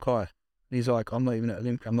magazines were all Kai. He's like, I'm not even at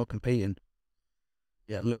Olympia, I'm not competing.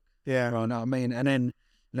 Yeah, look. Yeah. You know what I mean? And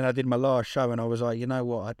then I did my last show and I was like, you know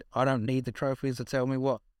what, I don't need the trophies to tell me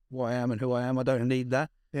what I am and who I am. I don't need that.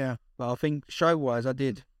 Yeah. But I think show-wise, I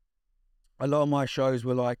did. A lot of my shows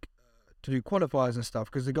were like to do qualifiers and stuff,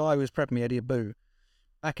 because the guy who was prepping me, Eddie Abu,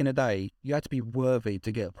 back in the day, you had to be worthy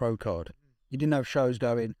to get a pro card. You didn't have shows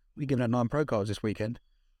going, we're giving out 9 pro cards this weekend.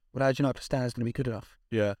 Well, how do you know if the standard's going to be good enough?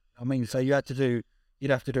 Yeah. I mean, so you'd have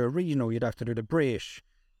to do a regional, you'd have to do the British,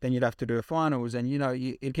 then you'd have to do a finals, and, you know,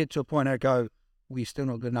 it'd get to a point where go, well, you're still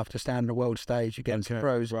not good enough to stand on the world stage against the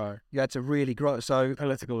pros. Right. You had to really grow. So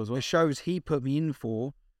Political as well. the shows he put me in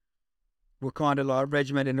for were kind of like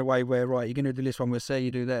regimented in a way where, right, you're going to do this one, we'll say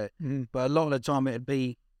you do that. Mm. But a lot of the time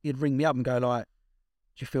he'd ring me up and go like,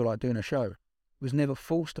 do you feel like doing a show? It was never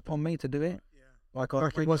forced upon me to do it. Yeah. Like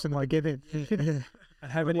it wasn't like giving. And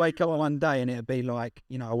I'd wake up one day and it'd be like,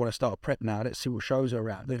 you know, I want to start a prep now. Let's see what shows are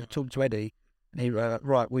around. Then I talk to Eddie and he,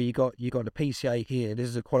 right, well, you got the PCA here. This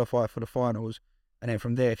is a qualifier for the finals. And then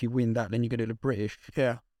from there, if you win that, then you can do the British.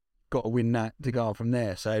 Yeah. Got to win that to go on from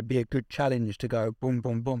there. So it'd be a good challenge to go boom,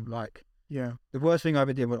 boom, boom. Like, Yeah. the worst thing I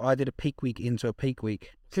ever did was I did a peak week into a peak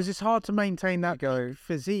week. Because it's hard to maintain that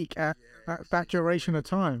physique at that duration of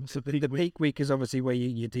time. So the peak week is obviously where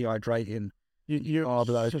you're dehydrating.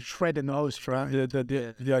 You're just shredding the most, right?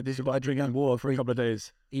 This is why I drink water for a couple of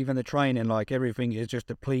days. Even the training, like everything is just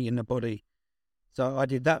depleting the body. So I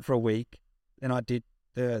did that for a week. Then I did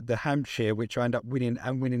the Hampshire, which I ended up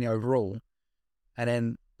winning the overall. And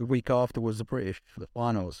then the week after was the British for the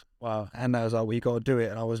finals. Wow. And I was like, well, you got to do it.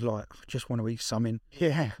 And I was like, I just want to eat something.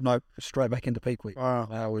 Yeah. No, straight back into peak week. Wow.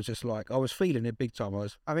 I was just like, I was feeling it big time.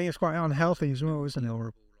 I think it's quite unhealthy as well, isn't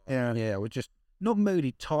it? Yeah. Yeah, I was just not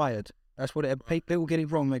moody, tired. That's what people get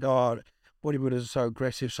it wrong. They go, oh, bodybuilders are so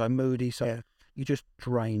aggressive, so moody. So you're just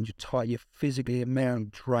drained. You're tired. You're physically and mentally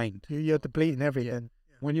drained. You're depleting everything.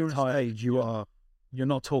 When you're tired, you're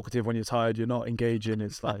not talkative. When you're tired, you're not engaging.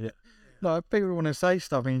 It's like, like people want to say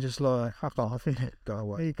stuff and you're just like, fuck off, go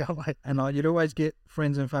away. You go away. And like, you'd always get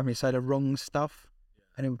friends and family say the wrong stuff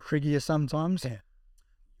and it would trigger you sometimes. Yeah.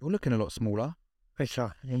 You're looking a lot smaller.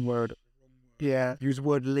 In word. Yeah. Use the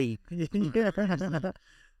word lean. Yeah.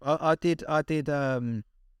 I did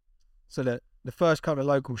so the first couple of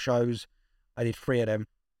local shows, I did 3 of them.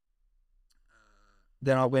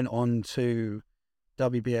 Then I went on to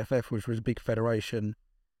WBFF, which was a big federation,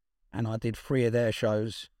 and I did 3 of their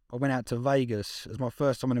shows. I went out to Vegas. It was my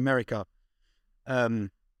first time in America. Got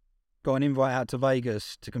an invite out to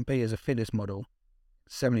Vegas to compete as a fitness model.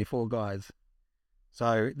 74 guys.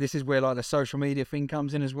 So this is where like the social media thing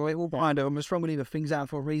comes in as well. It all kind of, I'm a strong believer, things out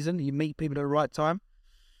for a reason. You meet people at the right time.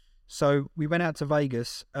 So we went out to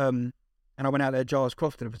Vegas, and I went out there, Giles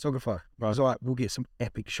Crofton, the photographer. I was like, we'll get some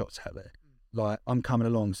epic shots out there. Like, I'm coming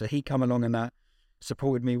along. So he come along and that,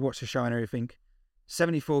 supported me, watched the show and everything.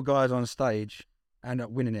 74 guys on stage, ended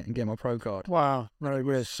up winning it and getting my pro card. Wow. It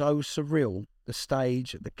was so surreal. The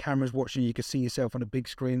stage, the cameras watching, you could see yourself on a big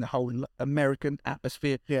screen, the whole American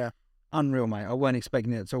atmosphere. Yeah. Unreal, mate. I weren't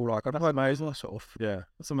expecting it at all. Like, I'd heard amazing. Sort of. Yeah.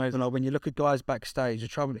 That's amazing. Like, when you look at guys backstage, the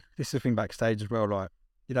trouble, this is the thing backstage as well, like,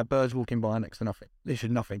 you know, birds walking by next to nothing.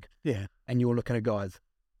 Literally nothing. Yeah. And you're looking at guys.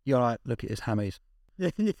 You're like, look at his hammies.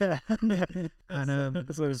 Yeah. And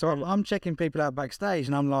so I'm checking people out backstage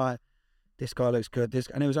and I'm like, this guy looks good.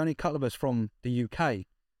 And there was only a couple of us from the UK.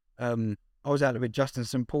 I was out with Justin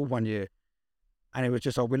St. Paul one year and it was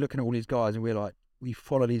just like, we're looking at all these guys and we're like, we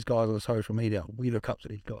follow these guys on social media. We look up to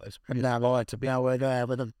these guys. And now we're there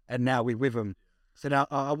with them. And now we're with them. So now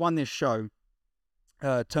I won this show,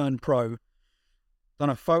 turned pro, done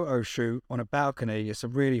a photo shoot on a balcony.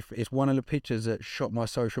 It's one of the pictures that shot my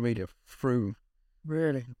social media through.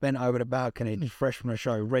 Really? Bent over the balcony, fresh from the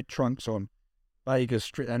show, red trunks on, Vegas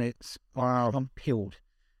Street, and it's, wow, I'm peeled.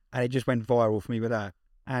 And it just went viral for me with that.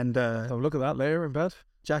 And so look at that later in bed.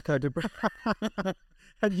 Jacko Debris.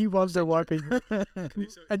 And you wonder why people,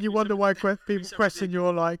 people question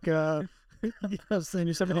you're like, I've seen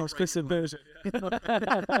you send an explicit version.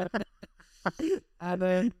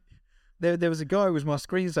 And there was a guy who was my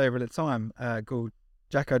screensaver at the time called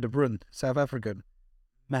Jacko De Bruyne, South African,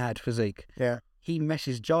 mad physique. Yeah. He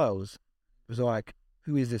messaged Giles, was like,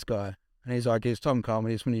 who is this guy? And he's like, it's Tom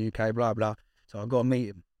Carmen, he's from the UK, blah, blah. So I got to meet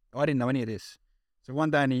him. I didn't know any of this. So one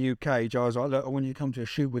day in the UK, Giles was like, look, I want you to come to a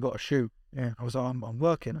shoot, we got a shoot. Yeah. I was like, I'm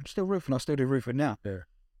working, I'm still roofing, I still do roofing now. Yeah.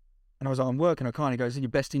 And I was like, I'm working, I can't. He goes, it's in your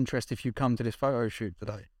best interest if you come to this photo shoot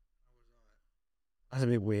today. that's a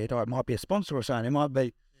bit weird. It might be a sponsor or something. It might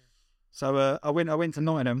be. So I went to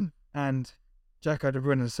Nottingham, and Jacko De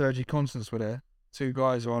Bruyne and Sergi Constance were there. Two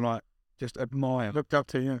guys who I like just admire, Looked up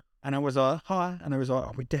to you. and I was like, hi, and I was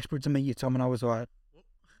like, we're desperate to meet you, Tom, and I was like,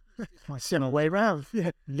 My similar way round.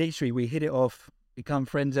 Yeah. literally, we hit it off, become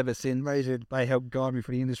friends ever since. Amazing. They helped guide me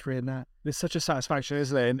for the industry and that. There's such a satisfaction,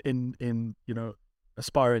 isn't there, in you know,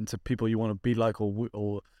 aspiring to people you want to be like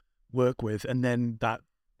or work with, and then that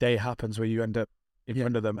day happens where you end up in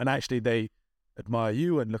front of them, and actually they admire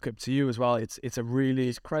you and look up to you as well. It's a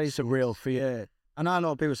really Crazy. surreal feel. Yeah. I know a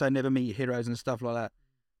lot of people say never meet your heroes and stuff like that.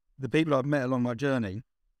 The people I've met along my journey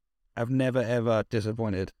have never, ever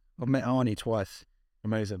disappointed. I've met Arnie twice.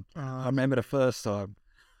 Amazing. I remember the first time,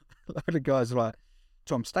 a load of guys were like,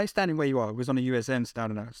 Tom, stay standing where you are. It was on a USM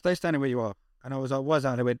standing there. Stay standing where you are. And I was like, what's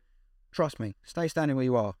that? And they went, trust me, stay standing where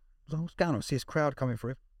you are. I was like, what's going on? I see this crowd coming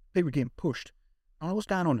through. People were getting pushed. I was like, what's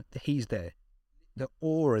going on? He's there. The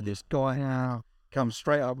aura of this guy comes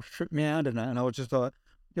straight up, shook me out and that. And I was just like,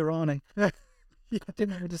 you're Arnie. I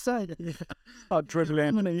didn't know what to say.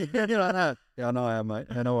 Adrenaline. Yeah, like that. Yeah, I know I am, mate.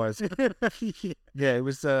 I know I was. Yeah, it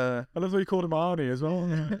was I love how you called him Arnie as well.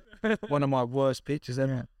 one of my worst pictures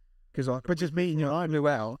ever. Because But just meeting you. I flew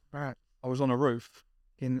out. Right. I was on a roof,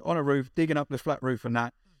 digging up the flat roof and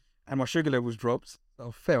that, and my sugar levels dropped. So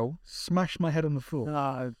I fell, smashed my head on the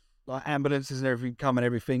floor. Like ambulances and everything coming,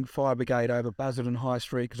 everything, fire brigade over Basildon High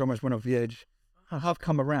Street, because I almost went off the edge. I've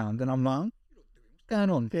come around and I'm like, what's going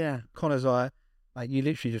on? Yeah. Connor's like, you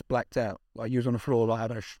literally just blacked out. Like you was on the floor, like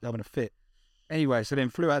having a fit. Anyway, so then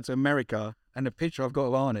flew out to America, and the picture I've got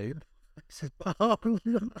of Arnie,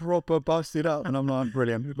 proper busted up, and I'm like,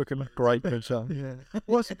 brilliant, looking like a great picture. Yeah.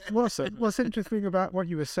 What's interesting about what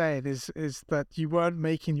you were saying is that you weren't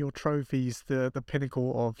making your trophies the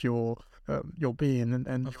pinnacle of your being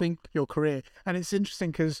and I think your career. And it's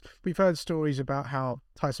interesting because we've heard stories about how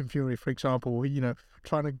Tyson Fury, for example,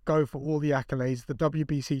 trying to go for all the accolades, the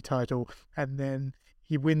WBC title, and then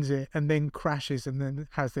he wins it and then crashes and then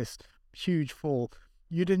has this huge fall.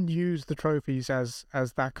 You didn't use the trophies as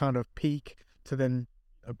that kind of peak to then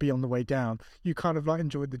be on the way down. You kind of like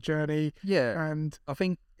enjoyed the journey. Yeah, And I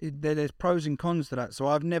think there's pros and cons to that. So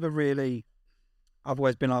I've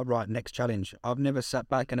always been like, right, next challenge. I've never sat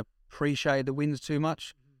back and appreciated the wins too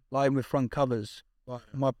much, like with front covers. Like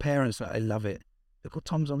my parents, they love it. Look what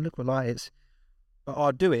Tom's on, look what light it's. But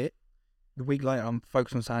I do it, the week later I'm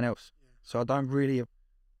focused on something else. So I don't really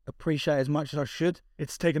appreciate as much as I should.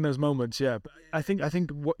 It's taking those moments, yeah. But I think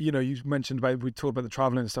what you mentioned about, we talked about the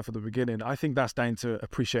traveling and stuff at the beginning. I think that's down to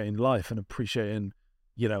appreciating life and appreciating,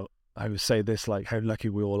 I would say this, like how lucky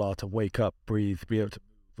we all are to wake up, breathe, be able to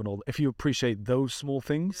move and all. If you appreciate those small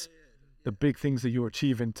things, the big things that you're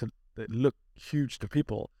achieving that look huge to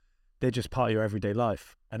people, they're just part of your everyday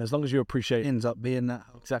life. And as long as you appreciate, It ends up being that.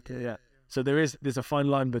 exactly, yeah. So there's a fine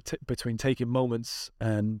line between taking moments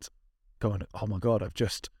and going, oh my God, I've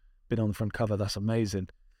just been on the front cover, that's amazing,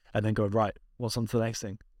 and then going, right, what's on to the next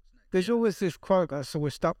thing? there's always this quote that's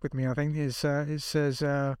always stuck with me. I think it says,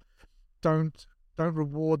 "Don't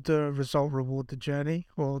reward the result, reward the journey,"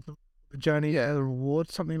 or the journey, the reward,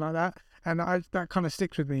 something like that. And that kind of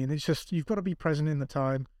sticks with me. And it's just, you've got to be present in the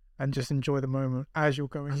time and just enjoy the moment as you're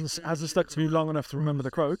going. Has it stuck to you long enough to remember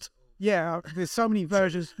the quote? Yeah, there's so many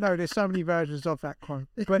versions. No, there's so many versions of that quote.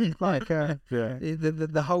 But like, Yeah.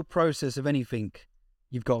 The whole process of anything,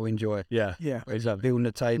 you've got to enjoy. Yeah. Exactly. Building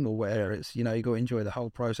a table, whatever it's, you got to enjoy the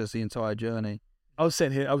whole process, the entire journey. I was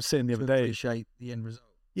saying the other day, Appreciate the end result.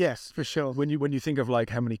 yes, for sure. when you think of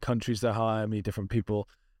like how many countries there are, how many different people,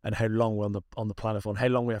 and how long we're on the planet for, and how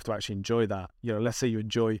long we have to actually enjoy that. Let's say you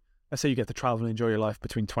get to travel and enjoy your life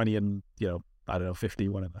between 20 and 50,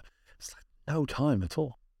 whatever. It's like no time at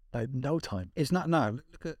all. Like no time. It's not, no,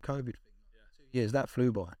 look at COVID thing. 2 years, that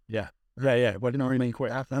flew by. Yeah. Well, You know what I mean?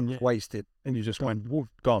 Quick, wasted. and you just went, whoop,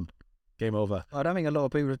 gone, game over. I don't think a lot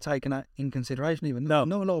of people have taken that in consideration even. No.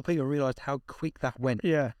 Not a lot of people realised how quick that went.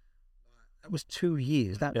 Yeah. That was 2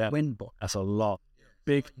 years. That went by. That's a lot.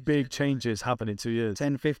 Big changes happen in 2 years.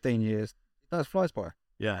 10, 15 years. That flies by.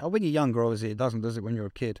 Yeah. When you're younger, obviously, it doesn't, does it, when you're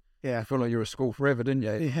a kid? Yeah. I feel like you're at school forever, didn't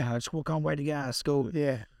you? Yeah. I can't wait to get out of school.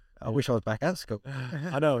 Yeah. I wish I was back at school.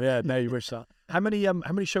 I know, yeah. No, you wish that. How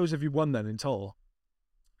many shows have you won then in total?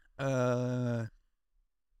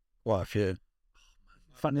 Quite a few.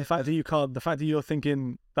 The fact that you're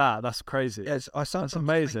thinking that's crazy. Yes, I sometimes hate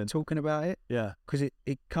amazing. talking about it Yeah. because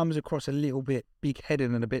it comes across a little bit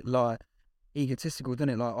big-headed and a bit like egotistical, doesn't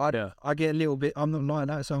it? Like I get a little bit. I'm not like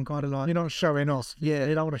that, so I'm kind of like, You're not showing off. yeah.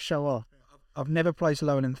 You don't want to show off. I've never placed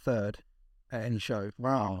lower than third at any show.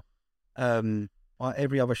 Wow.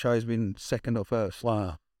 Every other show has been second or first.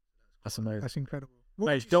 Wow. That's amazing. That's incredible.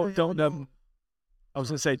 Mate, don't. I was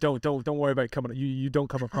gonna say, don't worry about coming. You don't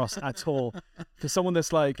come across at all. For someone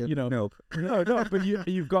that's like, no, but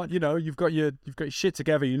you've got your shit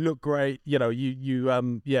together. You look great. You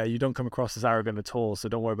don't come across as arrogant at all. So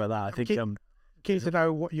don't worry about that. I think keen to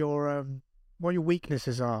know what your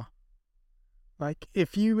weaknesses are. Like,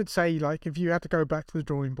 if you would say, like, if you had to go back to the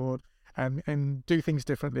drawing board and do things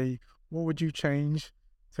differently, what would you change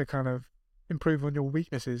to kind of improve on your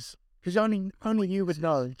weaknesses? Because only you would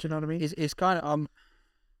know. Do you know what I mean? It's kind of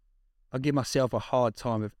I give myself a hard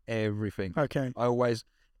time with everything. Okay. I always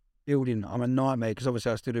building. I'm a nightmare because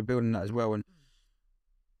obviously I still do building that as well, and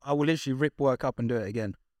I will literally rip work up and do it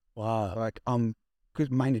again. wow. Like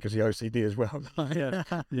mainly because of the OCD as well. Yeah.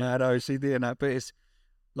 I had OCD and that, but it's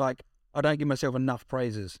like I don't give myself enough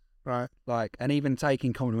praises. Right. Like, and even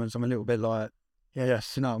taking compliments, I'm a little bit like,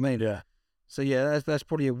 Yes. you know what I mean? Yeah. So yeah, that's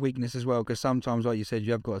probably a weakness as well, because sometimes, like you said,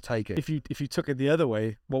 you have got to take it. If you took it the other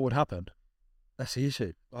way, what would happen? That's the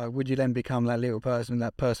issue. Like, would you then become that little person?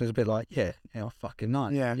 That person is a bit like, I'm fucking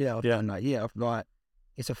nice. Yeah. I've done that. Yeah, like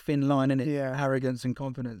it's a thin line, isn't it? Yeah. Arrogance and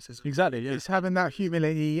confidence. Exactly. Yeah. It's having that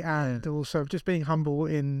humility and also just being humble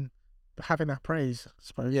in having that praise, I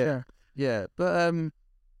suppose. Yeah. Yeah, but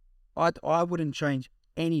I wouldn't change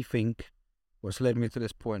anything what's led me to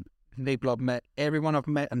this point. People I've met, everyone I've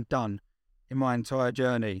met and done in my entire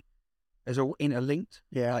journey is all interlinked.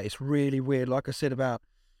 Yeah. Like, it's really weird. Like I said about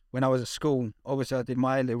when I was at school, obviously I did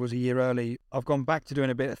my A levels a year early. I've gone back to doing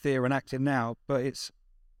a bit of theatre and acting now, but it's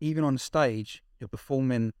even on stage, you're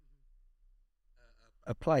performing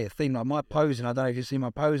a play, a theme. Like my posing, I don't know if you see my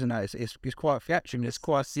posing now, it's quite theatrical. It's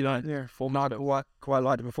quite, quite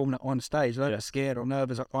like to perform that on stage. I don't get scared or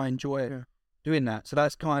nervous. I enjoy it doing that. So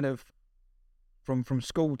that's kind of from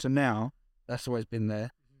school to now, that's always been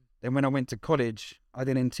there. Then when I went to college, I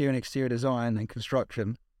did interior and exterior design and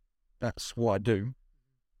construction. That's what I do.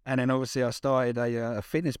 And then obviously I started a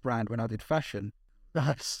fitness brand when I did fashion.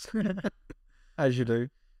 Nice. As you do.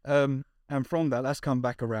 And from that's come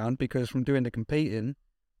back around, because from doing the competing,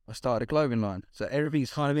 I started a clothing line. So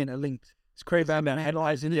everything's kind of interlinked. It's crazy about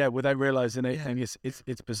realizing it. Yeah, without realizing it. And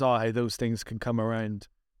it's bizarre how those things can come around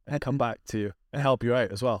and come back to you and help you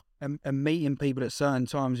out as well. And meeting people at certain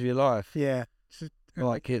times of your life. Yeah.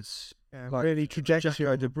 Like it's like really trajectory.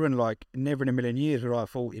 Jacko De Bruyne, like never in a million years where I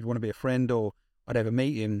thought he'd want to be a friend or I'd ever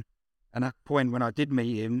meet him. And at that point when I did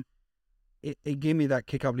meet him, it gave me that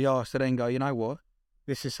kick up the arse to then go, you know what?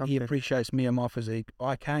 This is something. He appreciates me and my physique.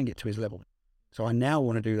 I can get to his level. So I now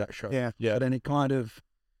want to do that show. Yeah. But then it kind of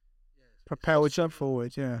propelled you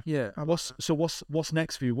forward. Yeah. Yeah. What's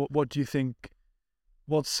next for you? What do you think?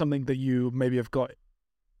 What's something that you maybe have got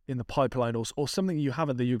in the pipeline, or something you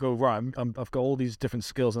haven't that you go, right, I've got all these different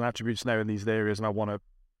skills and attributes now in these areas, and I want to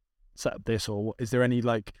set up this? Or is there any,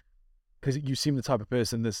 like, because you seem the type of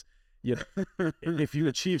person that's, if you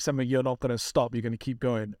achieve something, you're not going to stop. You're going to keep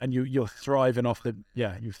going, and you're thriving off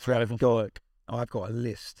you thrive off work. I've got a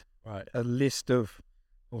list. Right. A list of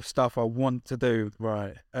stuff I want to do.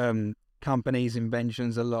 Right. Companies,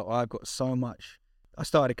 inventions, a lot. I've got so much. I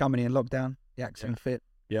started a company in lockdown, the Accent Fit.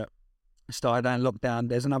 Yeah. I started that in lockdown.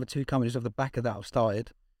 There's another 2 companies off the back of that I've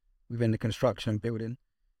started within the construction and building.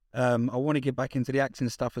 I want to get back into the acting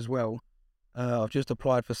stuff as well. I've just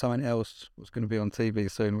applied for something else what's going to be on TV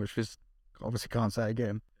soon, which is obviously can't say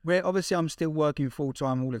again. Where obviously I'm still working full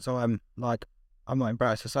time all the time. Like, I'm not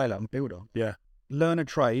embarrassed to say that I'm a builder. Yeah. Learn a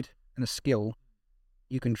trade and a skill.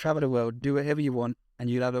 You can travel the world, do whatever you want, and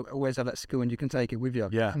you'll always have that skill, and you can take it with you.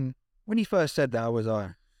 Yeah. When he first said that, I was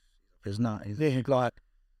like, "It's not." He's like,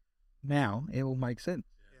 now it all makes sense,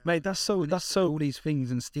 mate. That's so all these things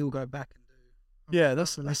and still go back and do. Yeah,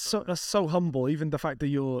 that's so humble. Even the fact that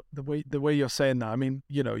you're the way you're saying that. I mean,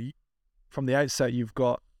 from the outset, you've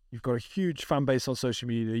got a huge fan base on social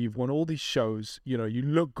media. You've won all these shows. You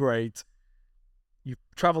look great. You've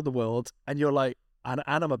traveled the world, and you're like, and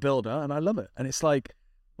I'm a builder, and I love it. And it's like,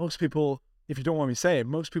 most people, if you don't want me saying,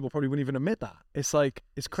 most people probably wouldn't even admit that. It's like,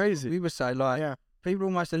 it's crazy. We would say, like, people are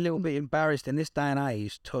almost a little bit embarrassed in this day and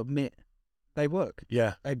age to admit they work.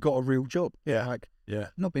 Yeah. They've got a real job. Yeah. Like, yeah.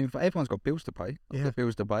 Not being, everyone's got bills to pay. I've got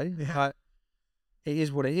bills to pay. Yeah. Like, it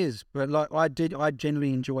is what it is. But like, I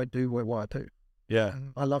genuinely enjoy doing what I do. Yeah.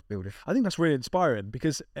 I love building. I think that's really inspiring,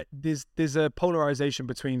 because there's a polarization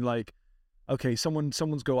between, like, okay,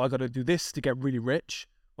 someone's go, I got to do this to get really rich,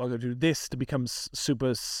 or I got to do this to become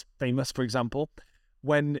super famous, for example.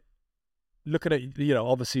 When look at it,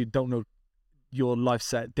 obviously you don't know your life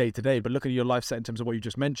set day to day, but look at your life set in terms of what you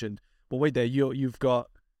just mentioned. But wait there, you've got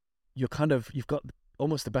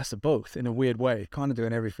almost the best of both in a weird way. Kind of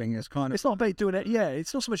doing everything. It's not about doing it. Yeah,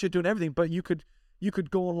 it's not so much you're doing everything, but you could you could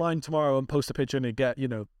go online tomorrow and post a picture and it get, you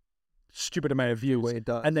know, stupid amount of views, It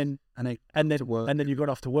does. and then you're going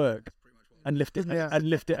off to work and lift it and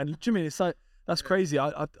lift it. And do you mean it's like that's crazy?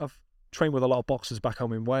 I've trained with a lot of boxers back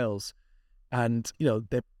home in Wales, and you know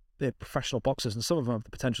they're professional boxers, and some of them have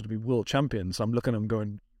the potential to be world champions. So I'm looking at them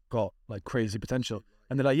going, got like crazy potential,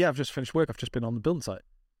 and they're like, yeah, I've just finished work, I've just been on the building site,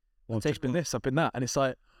 well, I've just been this, I've been that, and it's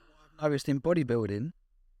like, what I've noticed in bodybuilding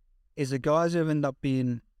is the guys who end up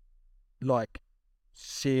being like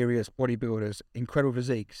serious bodybuilders, incredible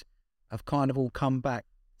physiques, have kind of all come back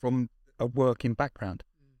from a working background.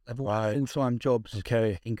 They've all had full-time jobs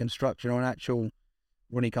in construction or an actual.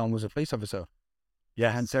 Ronnie Cohn was a police officer.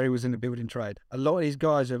 Yeah, and Terry was in the building trade. A lot of these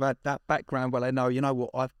guys have had that background where they know, you know what,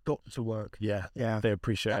 I've got to work. Yeah, they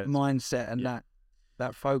appreciate that mindset and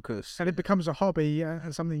that focus. And it becomes a hobby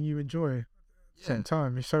and something you enjoy at the same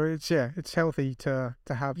time. So it's healthy to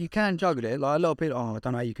have. You can juggle it. Like a lot of people, I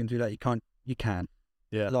don't know how you can do that. You can't. You can.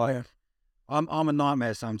 Yeah. Like, I'm a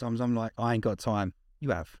nightmare sometimes. I'm like, I ain't got time. You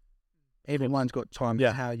have. Everyone's got time.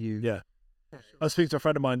 Yeah. How you. Yeah. I was speaking to a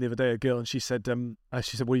friend of mine the other day, a girl, and she said, what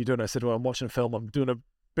are you doing? I said, well, I'm watching a film. I'm doing a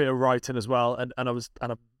bit of writing as well. And I'm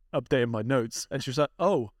updating my notes. And she was like,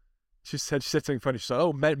 oh, she said something funny. She's like,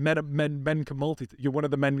 oh, men can multitask. You're one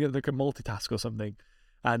of the men that can multitask or something.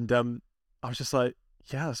 And I was just like,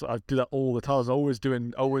 yeah, so I do that all the time. I was always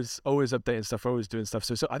updating stuff, always doing stuff.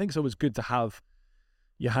 So I think it's always good to have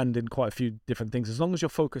your hand in quite a few different things. As long as you're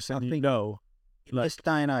focusing, in this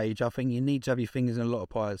day and age, I think you need to have your fingers in a lot of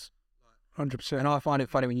pies. 100%. And I find it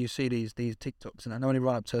funny when you see these TikToks and I only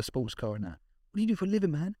run up to a sports car and that. What do you do for a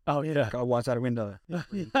living, man? Oh, yeah. Go wise out a window.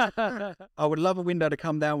 I would love a window to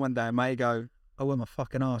come down one day and may go, I work my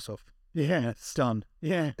fucking ass off. Yeah. It's done.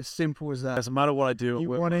 Yeah. As simple as that. Doesn't matter what I do. You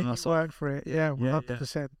want it, you work for it. Yeah,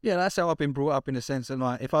 100%. Yeah, that's how I've been brought up in the sense that,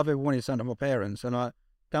 like, if I've ever wanted something from my parents, and I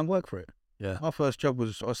go and work for it. Yeah. My first job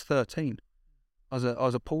was, I was 13. I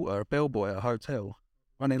was a porter, a bellboy at a hotel,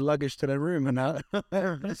 running luggage to their room and that.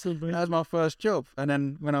 That was my first job. And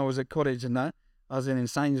then when I was at college and that, I was in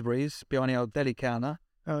Sainsbury's, behind the old deli counter,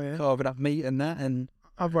 carving up meat and that. And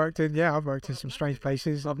I've worked in some strange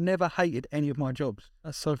places. I've never hated any of my jobs.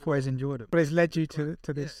 I've always enjoyed them. But it's led you to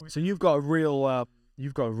this. So you've got a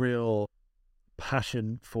real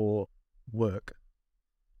passion for work.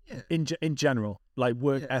 Yeah. In general, like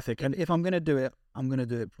work ethic. And if I'm going to do it, I'm going to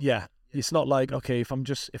do it. Yeah. It's not like, okay, if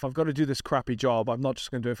I've got to do this crappy job, I'm not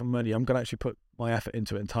just going to do it for money. I'm going to actually put my effort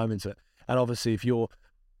into it and time into it. And obviously,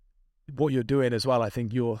 what you're doing as well, I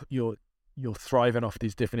think you're thriving off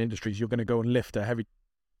these different industries. You're going to go and lift a heavy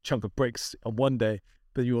chunk of bricks on one day,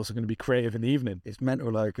 but you're also going to be creative in the evening. It's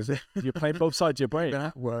mental though, because you're playing both sides of your brain.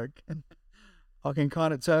 At work, I can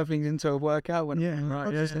kind of turn things into a workout.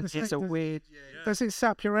 It's a weird. Does it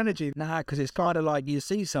sap your energy? Nah, because it's kind of like you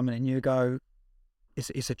see something and you go,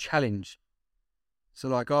 it's a challenge. So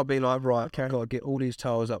like I'll be like, right, okay, I've got to get all these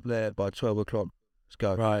towels up there by 12 o'clock. Let's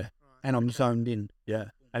go. Right. And I'm zoned in. Yeah.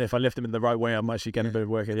 And if I lift them in the right way, I'm actually getting a bit of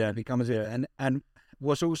work. Yeah. It becomes it. And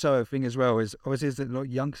what's also a thing as well is obviously there's a lot of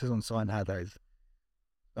youngsters on site nowadays.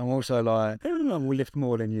 I'm also like, everyone will lift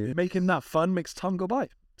more than you. Making that fun makes time go by.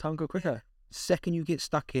 Time go quicker. Second you get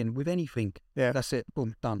stuck in with anything, that's it.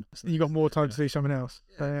 Boom, done. You got more time to do something else.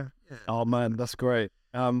 Yeah. Oh man, that's great.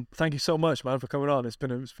 Thank you so much, man, for coming on. It's been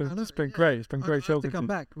great. It's been great talking to you. Come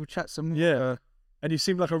back. We'll chat some more. Yeah. And you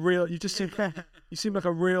seem like a real. You seem like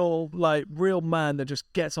a real man that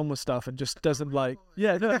just gets on with stuff and just doesn't like.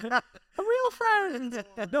 Yeah. No, a real friend.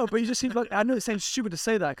 No, but you just seem like. I know it sounds stupid to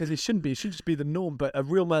say that because it shouldn't be. It should just be the norm. But a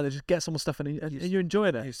real man that just gets on with stuff and you're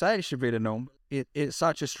enjoying it. You say it should be the norm. It's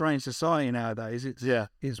such a strange society nowadays.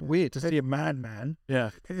 It's weird to see a man.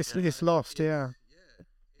 Yeah. It's lost. Yeah.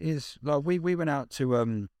 It's like we went out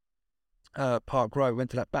to Park Row.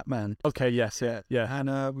 Went to that Batman. Okay. Yes. Yeah.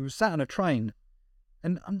 And we were sat on a train.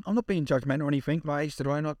 And I'm not being judgmental or anything. Like, each to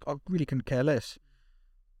their own, I really couldn't care less.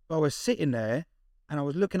 But I was sitting there, and I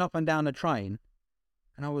was looking up and down the train,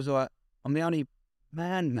 and I was like, I'm the only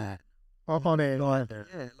man. Up on it. I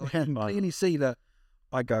clearly see that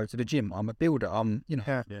I go to the gym. I'm a builder. I'm, a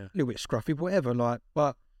little bit scruffy, whatever. Like,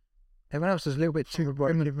 but everyone else was a little bit too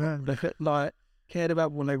like cared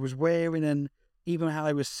about what they was wearing and even how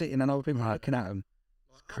they was sitting, and other people were looking at them.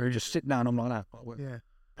 Just sit down. I'm like that. Yeah.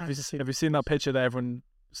 Have you seen that picture that everyone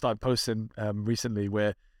started posting recently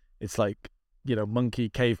where it's like, monkey,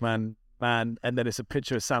 caveman, man, and then it's a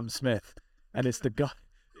picture of Sam Smith and it's the guy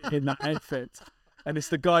in that outfit and it's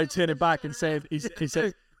the guy turning back and saying,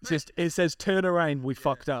 it says, turn around, we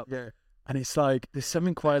fucked up. Yeah. And it's like, there's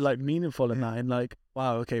something quite like meaningful in that and like,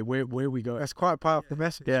 wow, okay, where we go? That's quite a powerful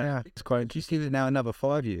message. Yeah. It's quite Do you see that now another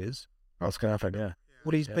 5 years? What's going to happen? Yeah.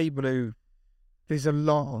 All these people who there's a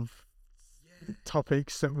lot of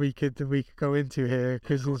topics that we could go into here,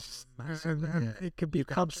 because it could be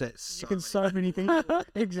upsets. You can so many things.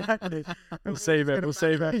 Exactly. We'll save it. We'll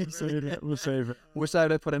save it. We'll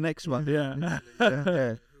save it for the next one.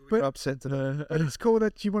 Yeah. But, upset to but it's cool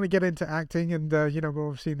that you want to get into acting, and we're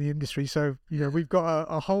obviously in the industry, so we've got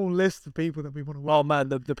a whole list of people that we want to work. Well, man,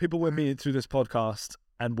 the people we're meeting through this podcast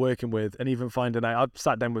and working with, and even finding out, I've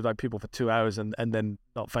sat down with like people for 2 hours and then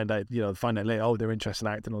not find out later, oh, they're interested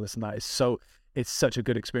in acting, all this and that. It's such a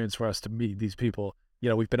good experience for us to meet these people.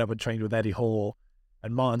 We've been up and trained with Eddie Hall,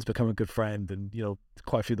 and Martin's become a good friend, and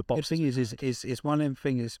quite a few of the boxers. The thing is one of them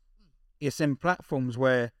things. It's in platforms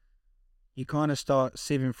where you kind of start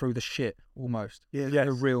sieving through the shit almost. Yeah,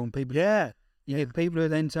 the real and people. Yeah, people who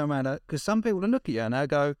then turn around, because some people will look at you and they'll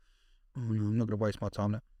go, I'm not going to waste my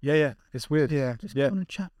time now. Yeah, it's weird. Yeah, just want to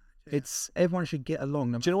chat. Everyone should get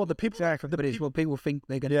along. Do you know what the people? But it's what people think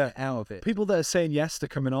they're going to get out of it. People that are saying yes to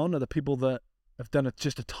coming on are the people that have done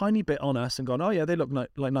just a tiny bit on us and gone, oh yeah, they look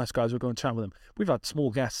like nice guys. We'll go and chat with them. We've had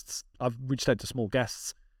small guests. I've reached out to small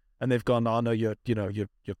guests, and they've gone, oh no, you're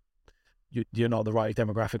not the right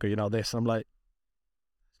demographic, or you're not this. And I'm like,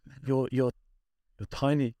 you're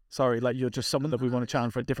tiny. Sorry, like you're just someone that we want to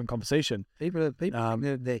challenge for a different conversation. People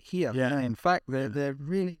they're here. Yeah. In fact, they're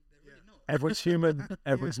really not. Everyone's human.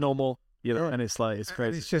 Everyone's normal. And it's like, it's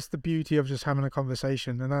crazy. It's just the beauty of just having a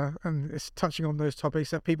conversation, and it's touching on those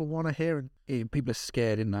topics that people want to hear. And people are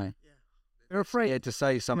scared, aren't they? They're afraid to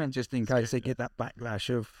say something just in case they get that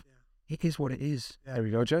backlash of. It is what it is. There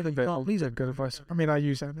we go, Joe. Please have good advice. I mean, I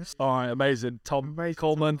use that. All right, amazing. Tom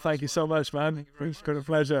Coleman, thank you so much, man. It's been a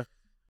pleasure.